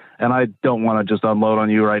 and I don't want to just unload on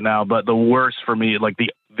you right now, but the worst for me, like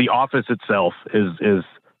the office itself is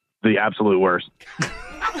the absolute worst.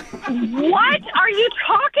 What are you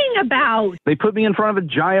talking about? They put me in front of a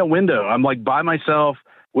giant window. I'm like by myself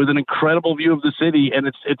with an incredible view of the city, and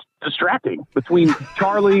it's distracting. Between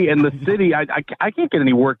Charlie and the city, I can't get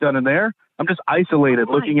any work done in there. I'm just isolated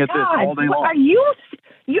looking at this all day long. Are you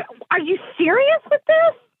serious with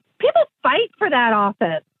this? People fight for that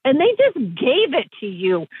office, and they just gave it to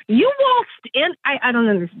you. You waltzed in. I don't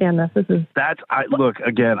understand this. Look,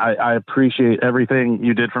 again, I appreciate everything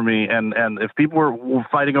you did for me, and if people were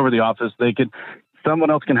fighting over the office, someone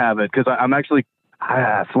else can have it, because I'm actually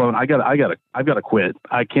Sloan. I've got to quit.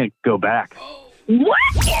 I can't go back. What?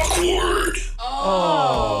 Awkward.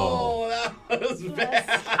 Oh, that was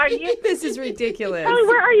bad. This is ridiculous. Charlie,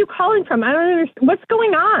 where are you calling from? I don't understand. What's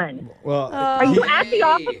going on? Well, are you at the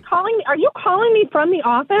office calling me? Are you calling me from the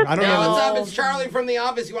office? I don't know. What's up? It's Charlie from the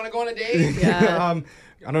office. You want to go on a date? Yeah.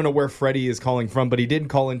 I don't know where Freddie is calling from, but he did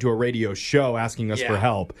call into a radio show asking us for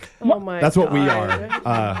help. Oh my That's what we God.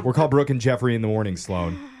 are. We're called Brooke and Jeffrey in the Morning,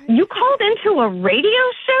 Sloan. You called into a radio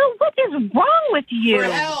show? What is wrong with you?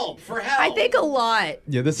 For help. I think a lot.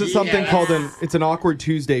 Yeah, this is something called it's an Awkward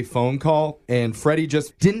Tuesday phone call, and Freddie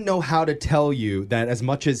just didn't know how to tell you that as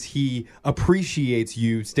much as he appreciates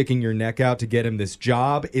you sticking your neck out to get him this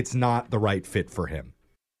job, it's not the right fit for him.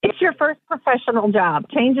 It's your first professional job.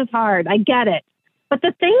 Change is hard. I get it. But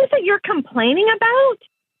the things that you're complaining about,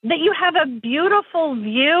 that you have a beautiful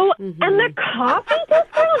view and the coffee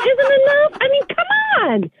discount isn't enough? I mean, come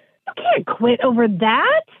on. You can't quit over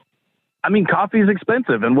that. I mean, coffee is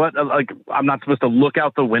expensive, and I'm not supposed to look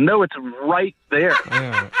out the window? It's right there.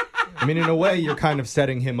 Yeah. I mean, in a way, you're kind of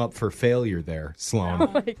setting him up for failure there,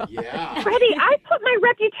 Sloan. Yeah. Freddie, I put my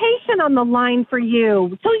reputation on the line for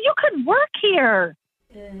you, so you could work here.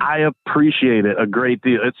 I appreciate it a great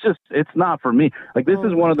deal. It's not for me. Like, this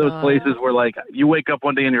is one of those places where, like, you wake up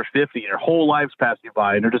one day and you're 50 and your whole life's passed you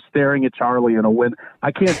by and you're just staring at Charlie in a wind.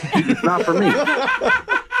 I can't, it's not for me.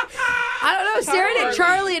 I don't know. Staring at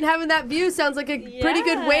Charlie and having that view sounds like a pretty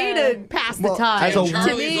good way to pass the time.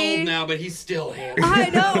 Charlie's old now, but he's still handsome. I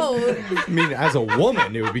know. I mean, as a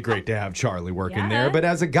woman, it would be great to have Charlie working there, but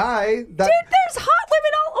as a guy... Dude, there's hot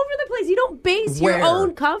women all over the place. You don't base your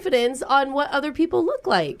own confidence on what other people look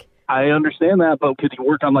like. I understand that, but could you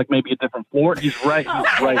work on, like, maybe a different floor? He's right.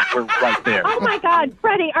 We're right there. Oh, my God,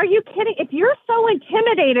 Freddie, are you kidding? If you're so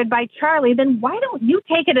intimidated by Charlie, then why don't you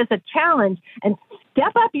take it as a challenge and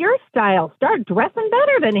step up your style? Start dressing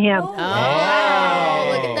better than him. Oh,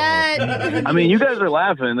 look at that. I mean, you guys are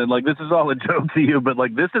laughing, and, like, this is all a joke to you, but,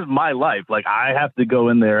 like, this is my life. Like, I have to go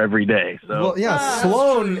in there every day. So. Well, yeah,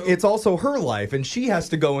 Sloan, it's also her life, and she has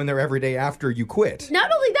to go in there every day after you quit. Not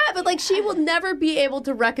only that, but, like, she will never be able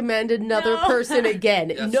to recommend another person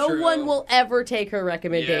again. No one will ever take her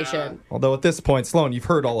recommendation. Although at this point, Sloan, you've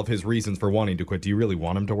heard all of his reasons for wanting to quit. Do you really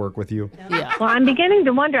want him to work with you? Yeah. Well, I'm beginning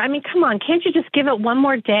to wonder. I mean, come on, can't you just give it one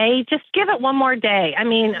more day? Just give it one more day. I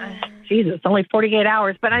mean, Jesus, it's only 48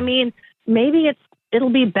 hours. But, I mean, maybe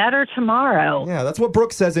it'll be better tomorrow. Yeah, that's what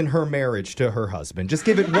Brooke says in her marriage to her husband. Just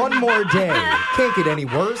give it one more day. Can't get any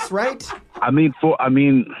worse, right?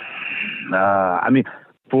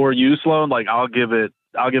 For you, Sloan, like, I'll give it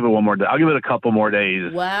one more day. I'll give it a couple more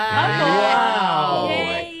days. Wow.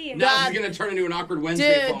 Now this is going to turn into an Awkward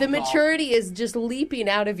Wednesday phone the call. maturity is just leaping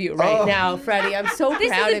out of you right now, Freddie. I'm so proud of you.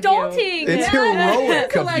 This is adulting. It's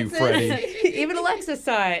heroic of you, Freddie. Even Alexis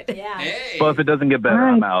saw it. Yeah. Hey. Well, if it doesn't get better,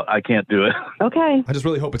 I'm out. I can't do it. Okay. I just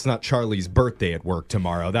really hope it's not Charlie's birthday at work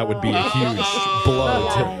tomorrow. That would be a huge blow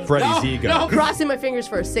to Freddie's ego. No, crossing my fingers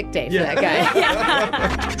for a sick day for that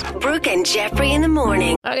guy. Brooke and Jeffrey in the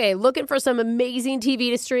morning. Okay, looking for some amazing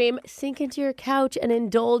TV to stream? Sink into your couch and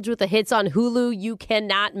indulge with the hits on Hulu you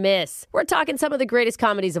cannot miss. We're talking some of the greatest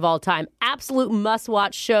comedies of all time, absolute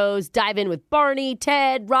must-watch shows. Dive in with Barney,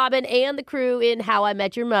 Ted, Robin, and the crew in How I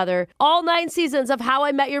Met Your Mother. All 9 seasons of How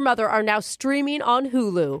I Met Your Mother are now streaming on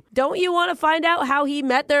Hulu. Don't you want to find out how he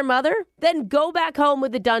met their mother? Then go back home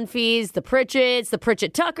with the Dunphys, the Pritchett's, the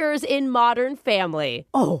Pritchett Tuckers in Modern Family.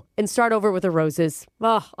 Oh, and start over with the Roses.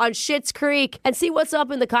 Oh, on Schitt's Creek. And see what's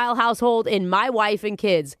up in the Kyle household in My Wife and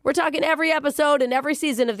Kids. We're talking every episode and every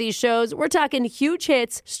season of these shows. We're talking huge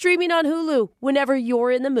hits streaming on Hulu whenever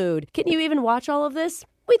you're in the mood. Can you even watch all of this?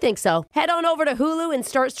 We think so. Head on over to Hulu and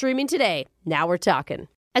start streaming today. Now we're talking.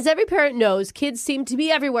 As every parent knows, kids seem to be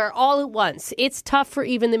everywhere all at once. It's tough for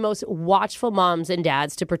even the most watchful moms and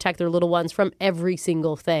dads to protect their little ones from every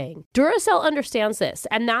single thing. Duracell understands this,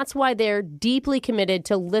 and that's why they're deeply committed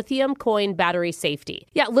to lithium coin battery safety.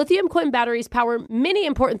 Yeah, lithium coin batteries power many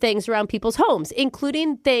important things around people's homes,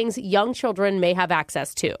 including things young children may have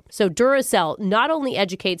access to. So Duracell not only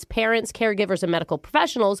educates parents, caregivers, and medical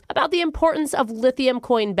professionals about the importance of lithium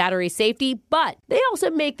coin battery safety, but they also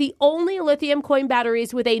make the only lithium coin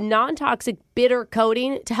batteries with a non-toxic bitter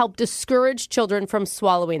coating to help discourage children from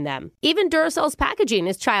swallowing them. Even Duracell's packaging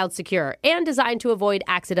is child secure and designed to avoid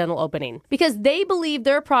accidental opening because they believe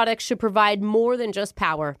their products should provide more than just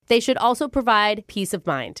power. They should also provide peace of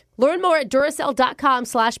mind. Learn more at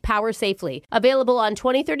Duracell.com/powersafely. Available on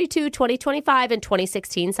 2032, 2025, and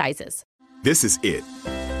 2016 sizes. This is it.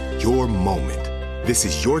 Your moment. This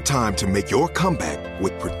is your time to make your comeback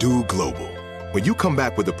with Purdue Global. When you come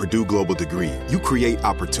back with a Purdue Global degree, you create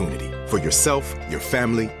opportunity for yourself, your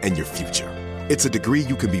family, and your future. It's a degree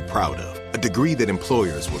you can be proud of, a degree that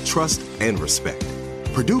employers will trust and respect.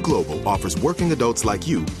 Purdue Global offers working adults like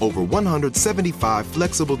you over 175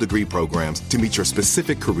 flexible degree programs to meet your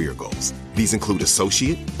specific career goals. These include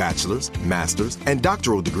associate, bachelor's, master's, and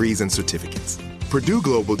doctoral degrees and certificates. Purdue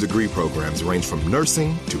Global degree programs range from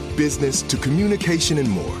nursing to business to communication and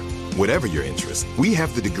more. Whatever your interest, we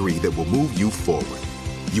have the degree that will move you forward.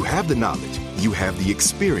 You have the knowledge, you have the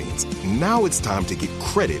experience. Now it's time to get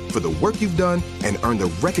credit for the work you've done and earn the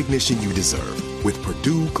recognition you deserve with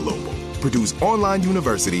Purdue Global, Purdue's online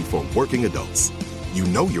university for working adults. You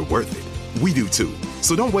know you're worth it. We do too.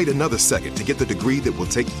 So don't wait another second to get the degree that will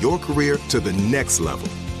take your career to the next level.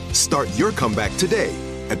 Start your comeback today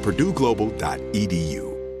at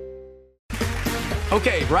purdueglobal.edu.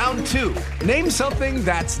 Okay, round two. Name something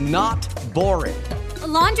that's not boring. A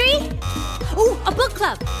laundry? Ooh, a book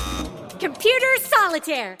club. Computer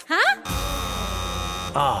solitaire, huh?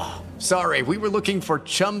 Ah, sorry, we were looking for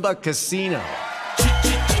Chumba Casino.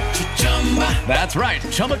 That's right,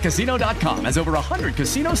 ChumbaCasino.com has over 100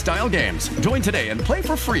 casino-style games. Join today and play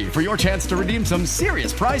for free for your chance to redeem some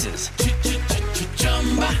serious prizes.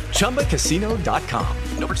 ChumbaCasino.com.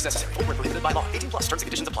 No purchase necessary. Void where prohibited by law. 18+ terms and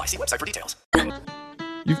conditions apply. See website for details.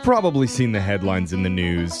 You've probably seen the headlines in the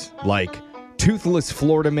news, like, toothless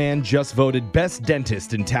Florida man just voted best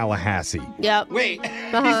dentist in Tallahassee. Yep. Wait,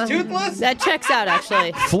 he's toothless? That checks out,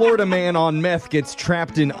 actually. Florida man on meth gets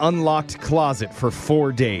trapped in unlocked closet for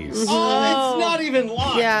 4 days. Oh, it's not even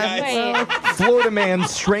locked, guys. Florida man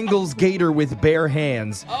strangles gator with bare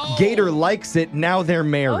hands. Gator likes it, now they're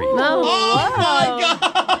married. Oh my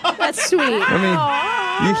God. That's sweet. I mean,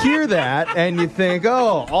 you hear that and you think,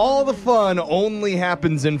 oh, all the fun only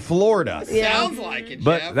happens in Florida. Sounds like it,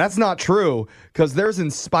 But Jeff. that's not true, because there's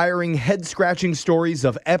inspiring, head-scratching stories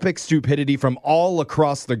of epic stupidity from all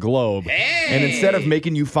across the globe. And instead of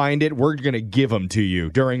making you find it, we're going to give them to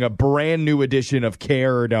you during a brand new edition of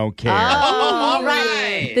Care or Don't Care. All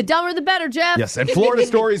right. The dumber the better, Jeff. Yes, and Florida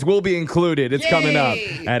stories will be included. It's coming up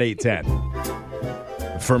at 8:10.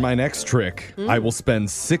 For my next trick, I will spend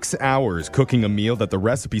 6 hours cooking a meal that the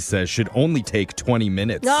recipe says should only take 20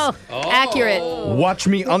 minutes. Accurate. Watch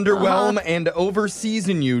me underwhelm and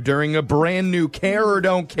over-season you during a brand new Care or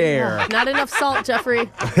Don't Care. Not enough salt,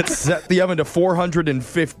 Jeffrey. Let's set the oven to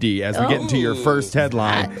 450 as we get into your first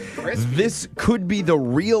headline. This could be the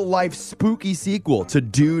real-life spooky sequel to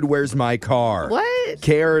Dude, Where's My Car? What?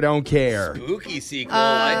 Care or Don't Care. Spooky sequel.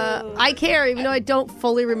 I care, even though I don't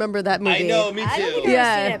fully remember that movie. I know, me too. I don't think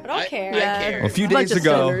I've seen it, but I'll care. I care. Well, a few Bunch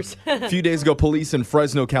days ago, police in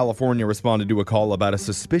Fresno, California responded to a call about a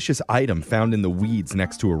suspicious item found in the weeds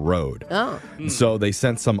next to a road. So they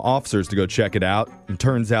sent some officers to go check it out, and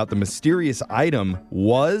turns out the mysterious item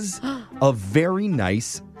was a very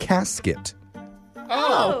nice casket.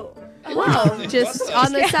 Whoa, just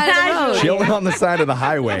on the side of the road. Chilling on the side of the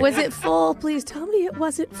highway. Was it full? Please tell me it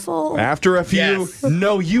wasn't full. After a few,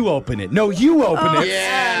 no, you open it. No, you open it.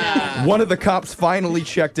 Yeah. One of the cops finally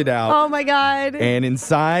checked it out. Oh, my God. And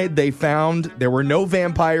inside, they found there were no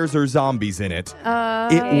vampires or zombies in it.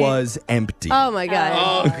 It was empty. Oh, my God.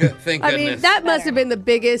 Oh, good. Thank I goodness. mean, that must have been the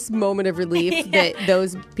biggest moment of relief that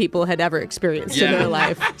those people had ever experienced in their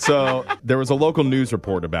life. So there was a local news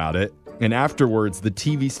report about it. And afterwards, the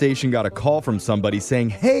TV station got a call from somebody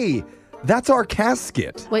saying, hey, that's our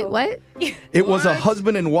casket. Wait, what? It was a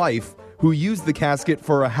husband and wife who used the casket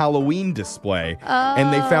for a Halloween display.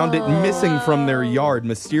 And they found it missing from their yard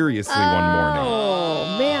mysteriously one morning.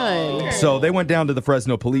 Oh, man. So they went down to the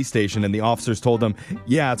Fresno police station and the officers told them,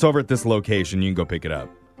 yeah, it's over at this location. You can go pick it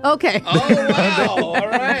up. Okay. Oh, wow. All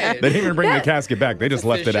right. They didn't even bring the casket back. They just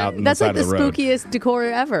left it out on the That's side like of the the road. spookiest decor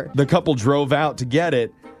ever. The couple drove out to get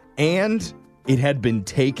it, and it had been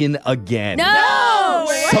taken again. No!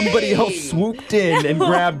 Somebody else swooped in and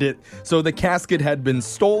grabbed it. So the casket had been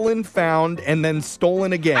stolen, found, and then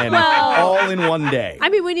stolen again, all in one day. I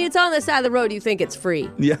mean, when it's on the side of the road, you think it's free.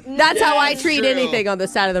 Yeah. That's how I That's treat true. anything on the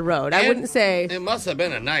side of the road. I wouldn't say... It must have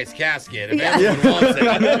been a nice casket if everyone wants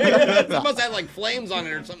it. It must have like flames on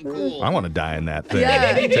it or something cool. I want to die in that thing.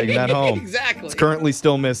 Yeah. Taking that home. Exactly. It's currently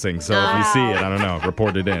still missing, so if you see it, I don't know,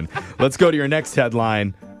 report it in. Let's go to your next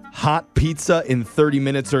headline. Hot pizza in 30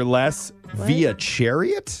 minutes or less via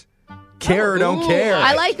chariot? Care or don't care.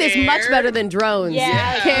 I like this much better than drones.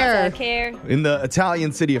 Care. In the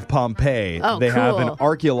Italian city of Pompeii, they have an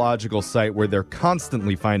archaeological site where they're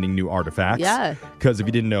constantly finding new artifacts. Yeah. Because if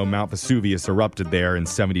you didn't know, Mount Vesuvius erupted there in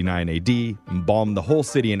 79 AD, embalmed the whole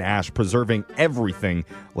city in ash, preserving everything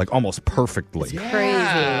like almost perfectly. Crazy.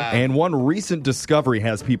 And one recent discovery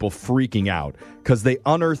has people freaking out because they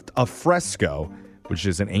unearthed a fresco, which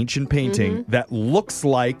is an ancient painting that looks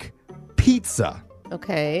like pizza.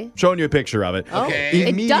 Okay. Showing you a picture of it. Okay.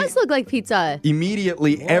 It does look like pizza.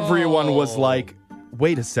 Immediately, everyone was like,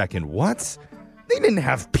 wait a second, what? They didn't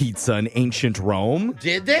have pizza in ancient Rome.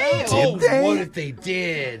 Did they? Did they? What if they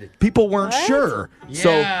did? People weren't sure.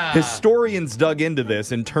 Yeah. So historians dug into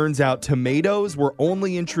this, and turns out tomatoes were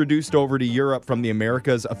only introduced over to Europe from the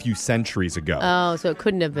Americas a few centuries ago. Oh, so it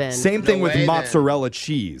couldn't have been. Same thing with way, mozzarella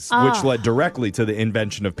cheese, which led directly to the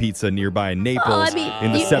invention of pizza nearby in Naples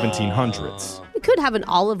in the 1700s. We could have an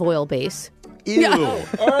olive oil base. Ew.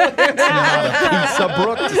 It's not a pizza,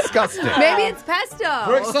 Brooke. Disgusting. Maybe it's pesto.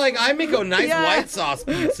 Brooke's like, I make a nice white sauce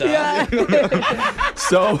pizza.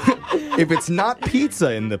 So, if it's not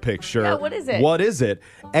pizza in the picture, what is it? What is it?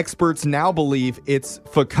 Experts now believe it's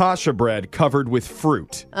focaccia bread covered with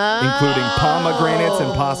fruit, including pomegranates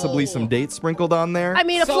and possibly some dates sprinkled on there. I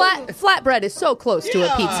mean, a flatbread is so close to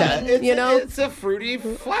a pizza, It's a fruity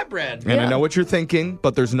flatbread. And I know what you're thinking,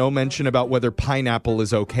 but there's no mention about whether pineapple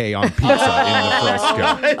is okay on pizza in the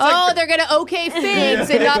fresco. Oh, they're going to okay figs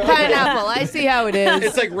and not pineapple. I see how it is.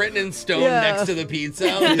 It's like written in stone next to the pizza.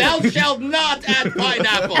 Thou shalt not add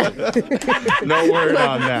pineapple. No word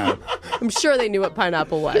on that. I'm sure they knew what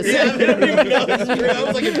pineapple was. Yeah, they don't even know that's true. That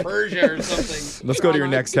was like in Persia or something. Let's go to your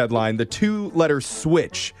next headline. The two-letter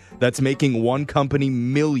switch that's making one company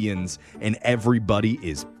millions, and everybody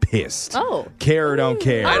is pissed. Oh. Care or don't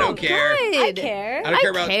care? I don't care. I care. I don't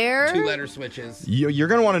care about two-letter switches. You're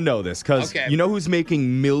going to want to know this, because you know who's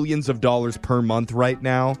making millions of dollars per month right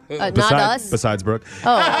now? Not us. Besides Brooke.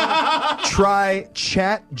 Oh. Try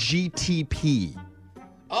ChatGTP.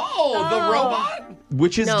 Oh, the robot?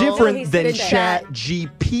 Which is No, different he's than been bad.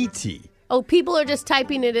 ChatGPT. Oh, people are just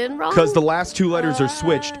typing it in wrong? Because the last two letters are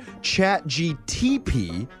switched.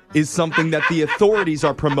 ChatGTP is something that the authorities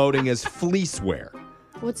are promoting as fleeceware.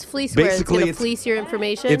 What's fleeceware? Basically, It's going to it's- fleece your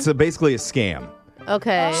information? It's basically a scam.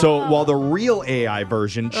 Okay. So while the real AI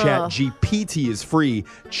version, ChatGPT, is free,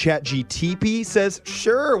 ChatGTP says,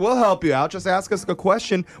 sure, we'll help you out. Just ask us a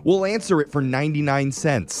question. We'll answer it for 99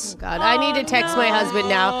 cents. God, I need to text my husband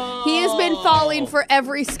now. He has been falling for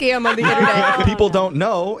every scam on the internet. People don't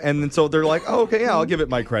know, and then so they're like, oh, okay, yeah, I'll give it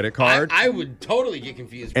my credit card. I would totally get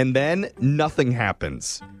confused. And then nothing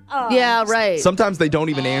happens. Yeah, right. Sometimes they don't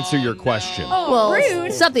even answer your question.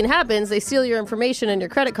 Well, something happens, they steal your information and your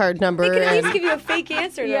credit card number. They can at and- least give you a fake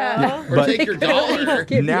answer, though. Or take your dollar.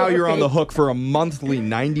 Now you're on the hook for a monthly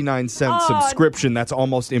 99-cent subscription that's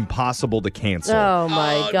almost impossible to cancel. Oh,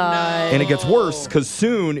 my God. And it gets worse because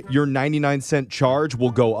soon your 99-cent charge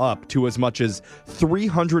will go up to as much as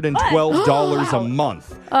 $312 a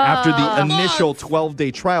month after the initial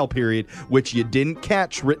 12-day trial period, which you didn't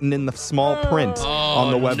catch written in the small print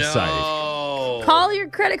on the website. Call your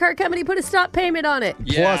credit card company, put a stop payment on it.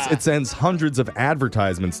 Plus, it sends hundreds of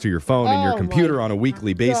advertisements to your phone and your Oh, computer my on a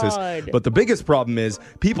weekly basis. God. But the biggest problem is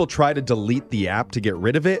people try to delete the app to get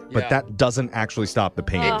rid of it, but that doesn't actually stop the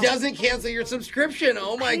pain. It doesn't cancel your subscription.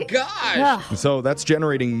 Oh my gosh. So that's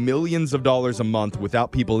generating millions of dollars a month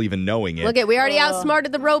without people even knowing it. Look at, we already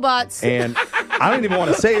outsmarted the robots. And I don't even want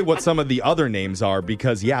to say what some of the other names are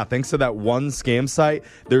because, thanks to that one scam site,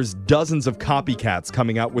 there's dozens of copycats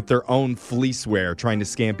coming out with their own fleeceware trying to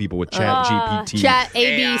scam people with ChatGPT. Chat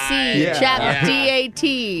ABC, Yeah. Chat Yeah.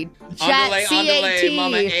 DAT, Chat CAT.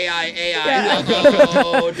 Mama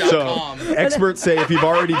So, experts say if you've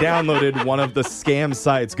already downloaded one of the scam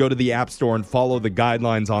sites, go to the App Store and follow the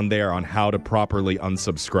guidelines on there on how to properly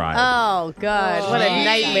unsubscribe. Oh, God. What a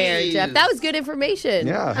nightmare, Jeff. That was good information.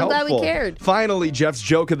 Yeah, I'm glad we helpful. cared. Finally, Jeff's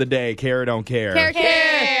joke of the day, care or don't care.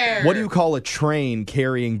 Care. What do you call a train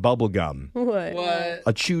carrying bubble gum? What?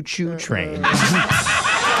 A choo-choo train.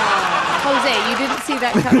 Jose, you didn't see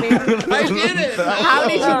that coming. I didn't. How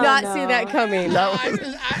did you not see that coming?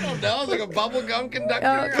 I don't know. It's like a bubblegum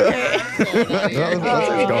conductor. That's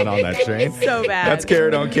what's going on that train. So bad. That's care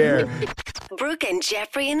or don't care. Brooke and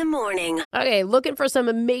Jeffrey in the morning. Okay, looking for some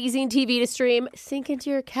amazing TV to stream? Sink into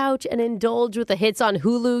your couch and indulge with the hits on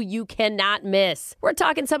Hulu you cannot miss. We're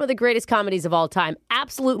talking some of the greatest comedies of all time,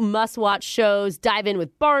 absolute must-watch shows. Dive in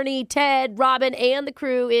with Barney, Ted, Robin, and the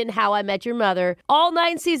crew in How I Met Your Mother. All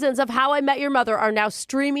 9 seasons of How I Met Your Mother are now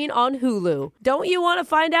streaming on Hulu. Don't you want to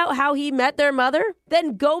find out how he met their mother?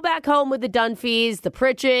 Then go back home with the Dunphys, the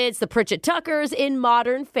Pritchett's, the Pritchett Tuckers in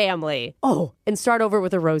Modern Family. Oh, and start over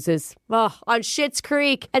with the Roses. On Schitt's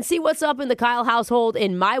Creek, and see what's up in the Kyle household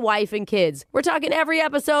in My Wife and Kids. We're talking every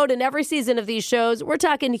episode and every season of these shows. We're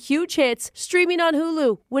talking huge hits streaming on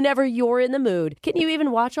Hulu whenever you're in the mood. Can you even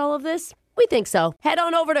watch all of this? We think so. Head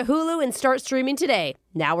on over to Hulu and start streaming today.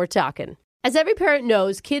 Now we're talking. As every parent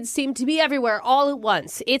knows, kids seem to be everywhere all at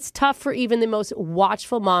once. It's tough for even the most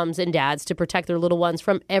watchful moms and dads to protect their little ones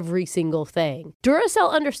from every single thing.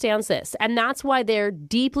 Duracell understands this, and that's why they're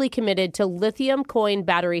deeply committed to lithium coin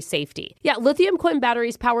battery safety. Yeah, lithium coin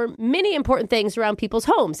batteries power many important things around people's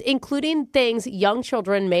homes, including things young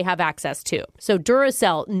children may have access to. So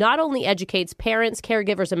Duracell not only educates parents,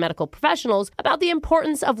 caregivers, and medical professionals about the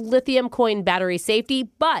importance of lithium coin battery safety,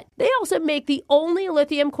 but they also make the only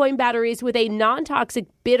lithium coin batteries with a non-toxic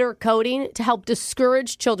bitter coating to help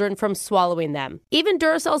discourage children from swallowing them. Even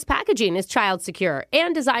Duracell's packaging is child secure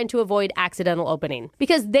and designed to avoid accidental opening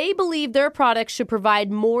because they believe their products should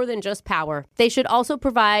provide more than just power. They should also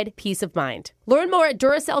provide peace of mind. Learn more at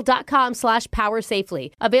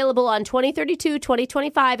Duracell.com/powersafely. Available on 2032,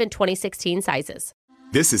 2025, and 2016 sizes.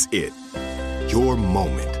 This is it. Your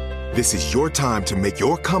moment. This is your time to make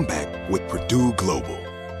your comeback with Purdue Global.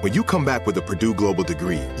 When you come back with a Purdue Global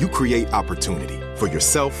degree, you create opportunity for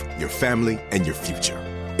yourself, your family, and your future.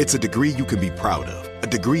 It's a degree you can be proud of, a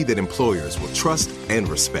degree that employers will trust and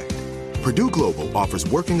respect. Purdue Global offers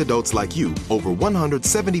working adults like you over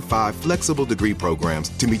 175 flexible degree programs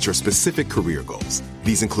to meet your specific career goals.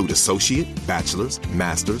 These include associate, bachelor's,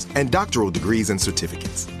 master's, and doctoral degrees and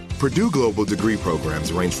certificates. Purdue Global degree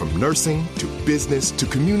programs range from nursing to business to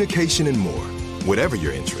communication and more. Whatever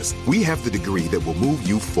your interest, we have the degree that will move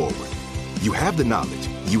you forward. You have the knowledge,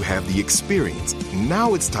 you have the experience.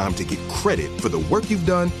 Now it's time to get credit for the work you've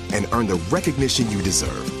done and earn the recognition you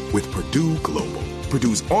deserve with Purdue Global,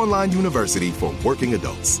 Purdue's online university for working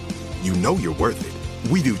adults. You know you're worth it.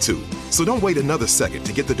 We do too. So don't wait another second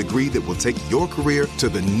to get the degree that will take your career to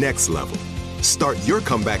the next level. Start your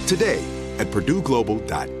comeback today at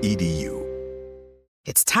purdueglobal.edu.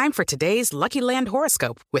 It's time for today's Lucky Land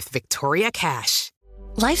horoscope with Victoria Cash.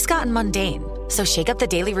 Life's gotten mundane, so shake up the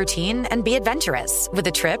daily routine and be adventurous with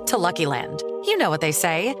a trip to Lucky Land. You know what they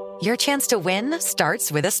say, your chance to win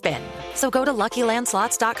starts with a spin. So go to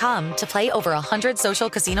LuckyLandSlots.com to play over 100 social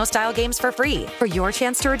casino-style games for free for your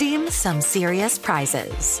chance to redeem some serious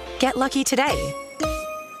prizes. Get lucky today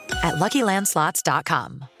at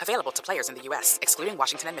LuckyLandSlots.com. Available to players in the U.S., excluding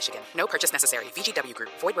Washington and Michigan. No purchase necessary. VGW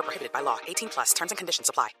Group. Void where prohibited by law. 18+. Terms and conditions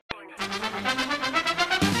apply.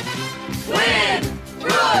 Win!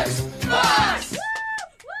 Brooks! Box!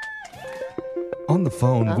 On the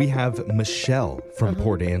phone, we have Michelle from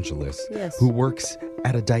Port Angeles, who works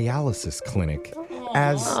at a dialysis clinic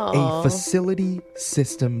as a facility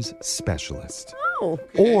systems specialist.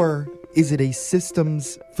 Or is it a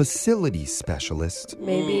systems facility specialist?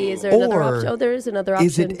 Maybe. Is there another option? Oh, there is another option.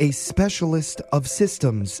 Is it a specialist of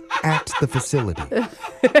systems at the facility?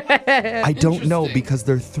 I don't know because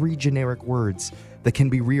they're three generic words that can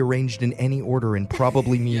be rearranged in any order and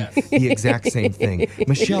probably mean the exact same thing.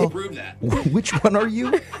 Michelle, which one are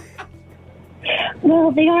you?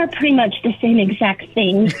 Well, they are pretty much the same exact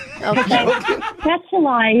thing.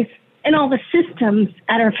 Specialize in all the systems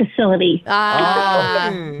at our facility.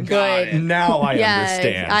 Good. Now I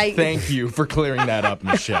understand. Thank you for clearing that up,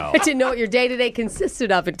 Michelle. I didn't know what your day-to-day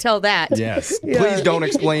consisted of until that. Yes. Please don't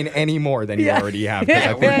explain any more than you already have, because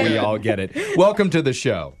I think we all get it. Welcome to the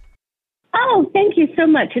show. Oh, thank you so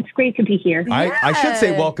much. It's great to be here. I should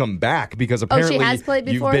say welcome back, because apparently she has played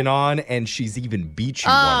before? You've been on and she's even beat you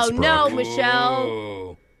once, Brooke. No,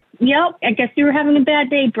 Michelle. Yep, I guess you were having a bad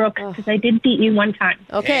day, Brooke, because I did beat you one time.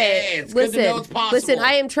 Okay, listen,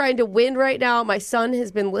 I am trying to win right now. My son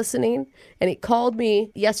has been listening, and he called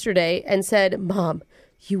me yesterday and said, Mom,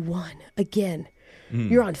 you won again.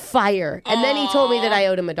 You're on fire. And then he told me that I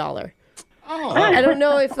owed him $1. I don't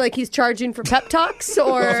know if he's charging for pep talks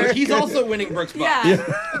or... So he's also winning Brooks Bucks.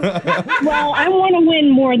 Well, I want to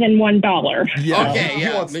win more than $1. Yeah. Okay,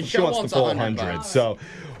 She wants the full 100. So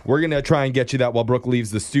we're going to try and get you that while Brooke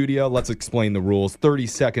leaves the studio. Let's explain the rules. 30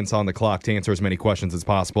 seconds on the clock to answer as many questions as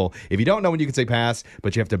possible. If you don't know when, you can say pass,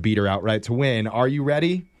 but you have to beat her outright to win. Are you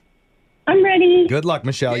ready? I'm ready. Good luck,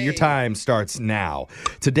 Michelle. Your time starts now.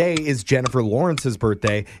 Today is Jennifer Lawrence's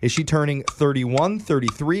birthday. Is she turning 31,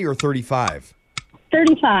 33, or 35?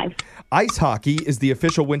 35. Ice hockey is the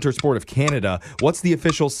official winter sport of Canada. What's the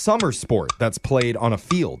official summer sport that's played on a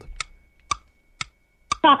field?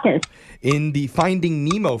 Soccer. In the Finding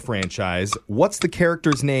Nemo franchise, what's the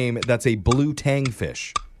character's name that's a blue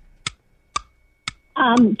tangfish?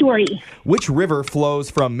 Dory. Which river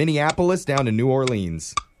flows from Minneapolis down to New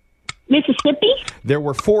Orleans? Mississippi. There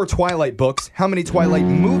were 4 Twilight books. How many Twilight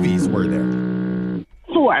movies were there?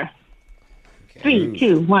 4. 3,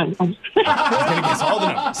 2, 1. He's going to guess all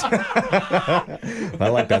the numbers. I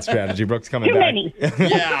like that strategy. Brooke's coming back. Too many.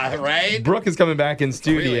 Yeah, right? Brooke is coming back in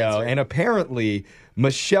studio, and apparently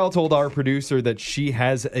Michelle told our producer that she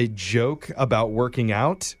has a joke about working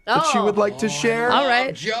out that she would like to share. All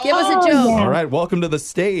right. Give us a joke. All right. Welcome to the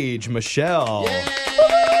stage, Michelle.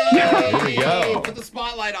 Here we go. Put the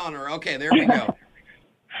spotlight on her. Okay, there we go.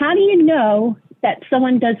 How do you know that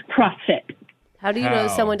someone does CrossFit? How do you know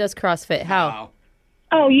someone does CrossFit? How?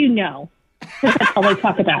 Oh, you know. That's all they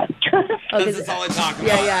talk about. That's all I talk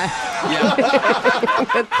about.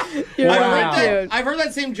 Yeah. I've heard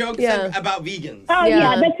that same joke said about vegans. Oh,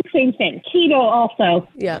 yeah, that's the same thing. Keto also.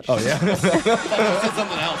 Yeah. Oh, yeah.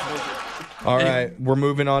 Something else. All right. We're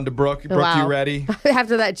moving on to Brooke. Brooke, you ready?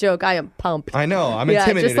 After that joke, I am pumped. I know. I'm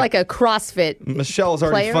intimidated. Just like a CrossFit Michelle's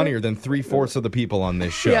already player. funnier than 3/4 of the people on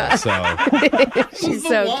this show. Yeah. So She's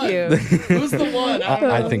so cute. Who's the one?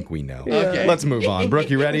 I think we know. Okay. Let's move on. Brooke,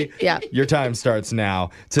 you ready? Yeah. Your time starts now.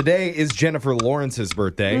 Today is Jennifer Lawrence's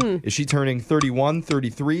birthday. Is she turning 31,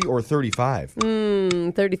 33, or 35?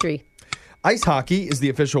 33. Ice hockey is the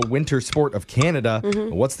official winter sport of Canada.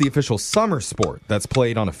 What's the official summer sport that's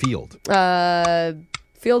played on a field?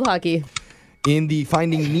 Field hockey. In the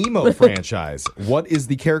Finding Nemo franchise, what is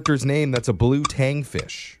the character's name that's a blue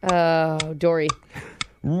tangfish? Dory.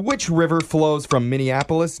 Which river flows from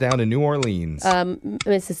Minneapolis down to New Orleans?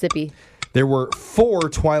 Mississippi. There were 4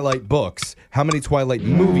 Twilight books. How many Twilight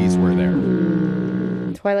movies were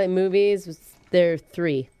there? Twilight movies, there are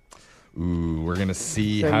 3. Ooh, we're going to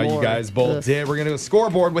see There how more. you guys both did. We're going to go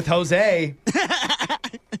scoreboard with Jose.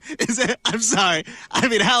 I'm sorry. I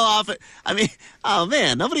mean, how often? I mean, oh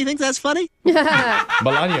man, nobody thinks that's funny?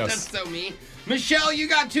 Bolaños. That's so mean. Michelle, you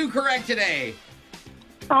got 2 correct today.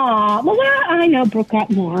 Aw, well, I know Brooke got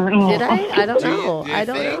more. Aw. Did I? I don't Do you- know. do you I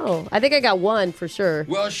don't think? know. I think I got 1 for sure.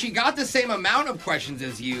 Well, she got the same amount of questions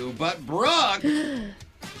as you, but Brooke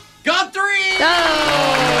got 3.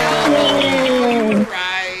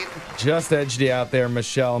 Right. Just edged you out there,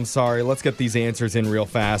 Michelle. I'm sorry. Let's get these answers in real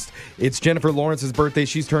fast. It's Jennifer Lawrence's birthday.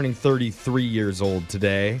 She's turning 33 years old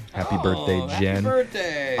today. Happy birthday, Jen. Happy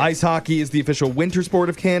birthday. Ice hockey is the official winter sport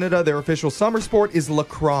of Canada. Their official summer sport is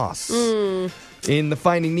lacrosse. In the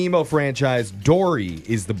Finding Nemo franchise, Dory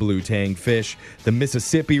is the blue tangfish. The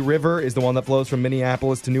Mississippi River is the one that flows from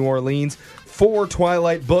Minneapolis to New Orleans. 4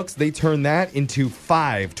 Twilight books. They turned that into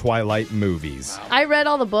 5 Twilight movies. I read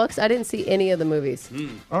all the books. I didn't see any of the movies.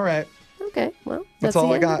 All right. Okay, well, That's the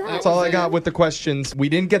all I end of got. that. That's all I got with the questions. We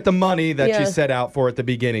didn't get the money that you set out for at the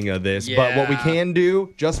beginning of this, but what we can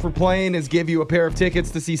do, just for playing, is give you a pair of tickets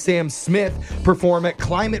to see Sam Smith perform at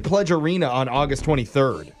Climate Pledge Arena on August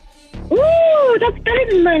 23rd. Ooh, that's better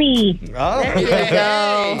than money. Oh, There you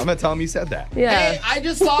go. I'm going to tell him you said that. Yeah. Hey, I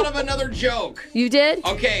just thought of another joke. You did?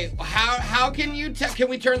 Okay, how can you can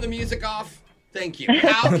we turn the music off? Thank you.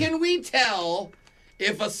 How can we tell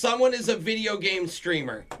if someone is a video game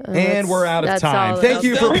streamer? And we're out of time. all- Thank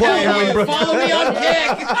you for playing, Winbrook. Follow me on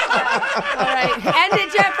Kick. All right, end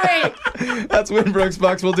it, Jeffrey. That's Winbrook's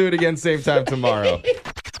Bucks. We'll do it again same time tomorrow.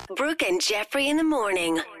 Brooke and Jeffrey in the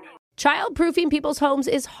morning. Childproofing people's homes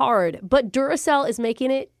is hard, but Duracell is making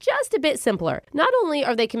it just a bit simpler. Not only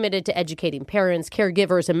are they committed to educating parents,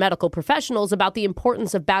 caregivers, and medical professionals about the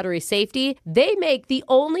importance of battery safety, they make the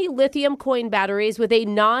only lithium coin batteries with a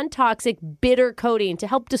non-toxic bitter coating to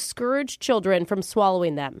help discourage children from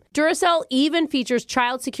swallowing them. Duracell even features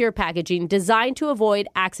child-secure packaging designed to avoid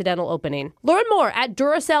accidental opening. Learn more at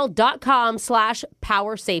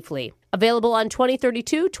Duracell.com/powersafely. Available on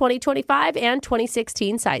 2032, 2025, and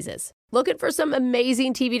 2016 sizes. Looking for some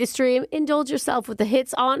amazing TV to stream? Indulge yourself with the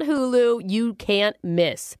hits on Hulu you can't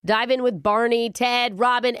miss. Dive in with Barney, Ted,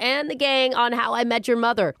 Robin, and the gang on How I Met Your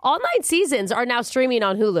Mother. All 9 seasons are now streaming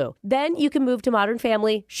on Hulu. Then you can move to Modern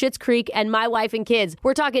Family, Schitt's Creek, and My Wife and Kids.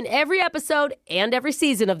 We're talking every episode and every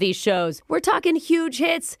season of these shows. We're talking huge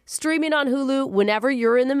hits, streaming on Hulu whenever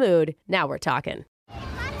you're in the mood. Now we're talking.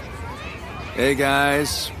 Hey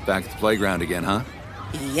guys, back at the playground again, huh?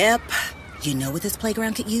 Yep. You know what this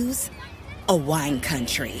playground could use? A wine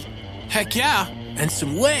country. Heck yeah, and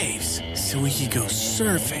some waves so we could go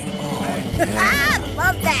surfing. Oh, Ah,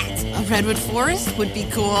 love that. A redwood forest would be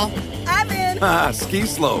cool. I'm in. Ah, ski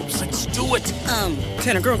slopes. Let's do it.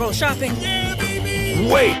 Can a girl go shopping? Yeah, baby.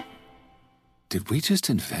 Wait! Did we just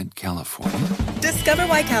invent California? Discover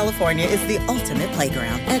why California is the ultimate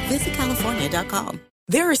playground at visitcalifornia.com.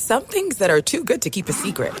 There are some things that are too good to keep a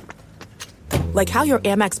secret. Like how your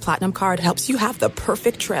Amex Platinum card helps you have the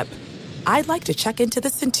perfect trip. I'd like to check into the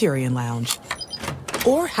Centurion Lounge.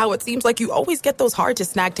 Or how it seems like you always get those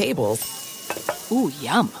hard-to-snag tables. Ooh,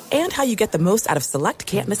 yum. And how you get the most out of select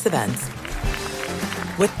can't-miss events.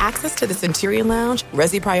 With access to the Centurion Lounge,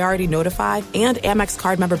 Resi Priority Notified, and Amex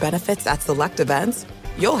card member benefits at select events,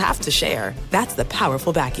 you'll have to share. That's the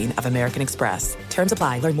powerful backing of American Express. Terms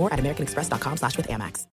apply. Learn more at americanexpress.com/withAmex.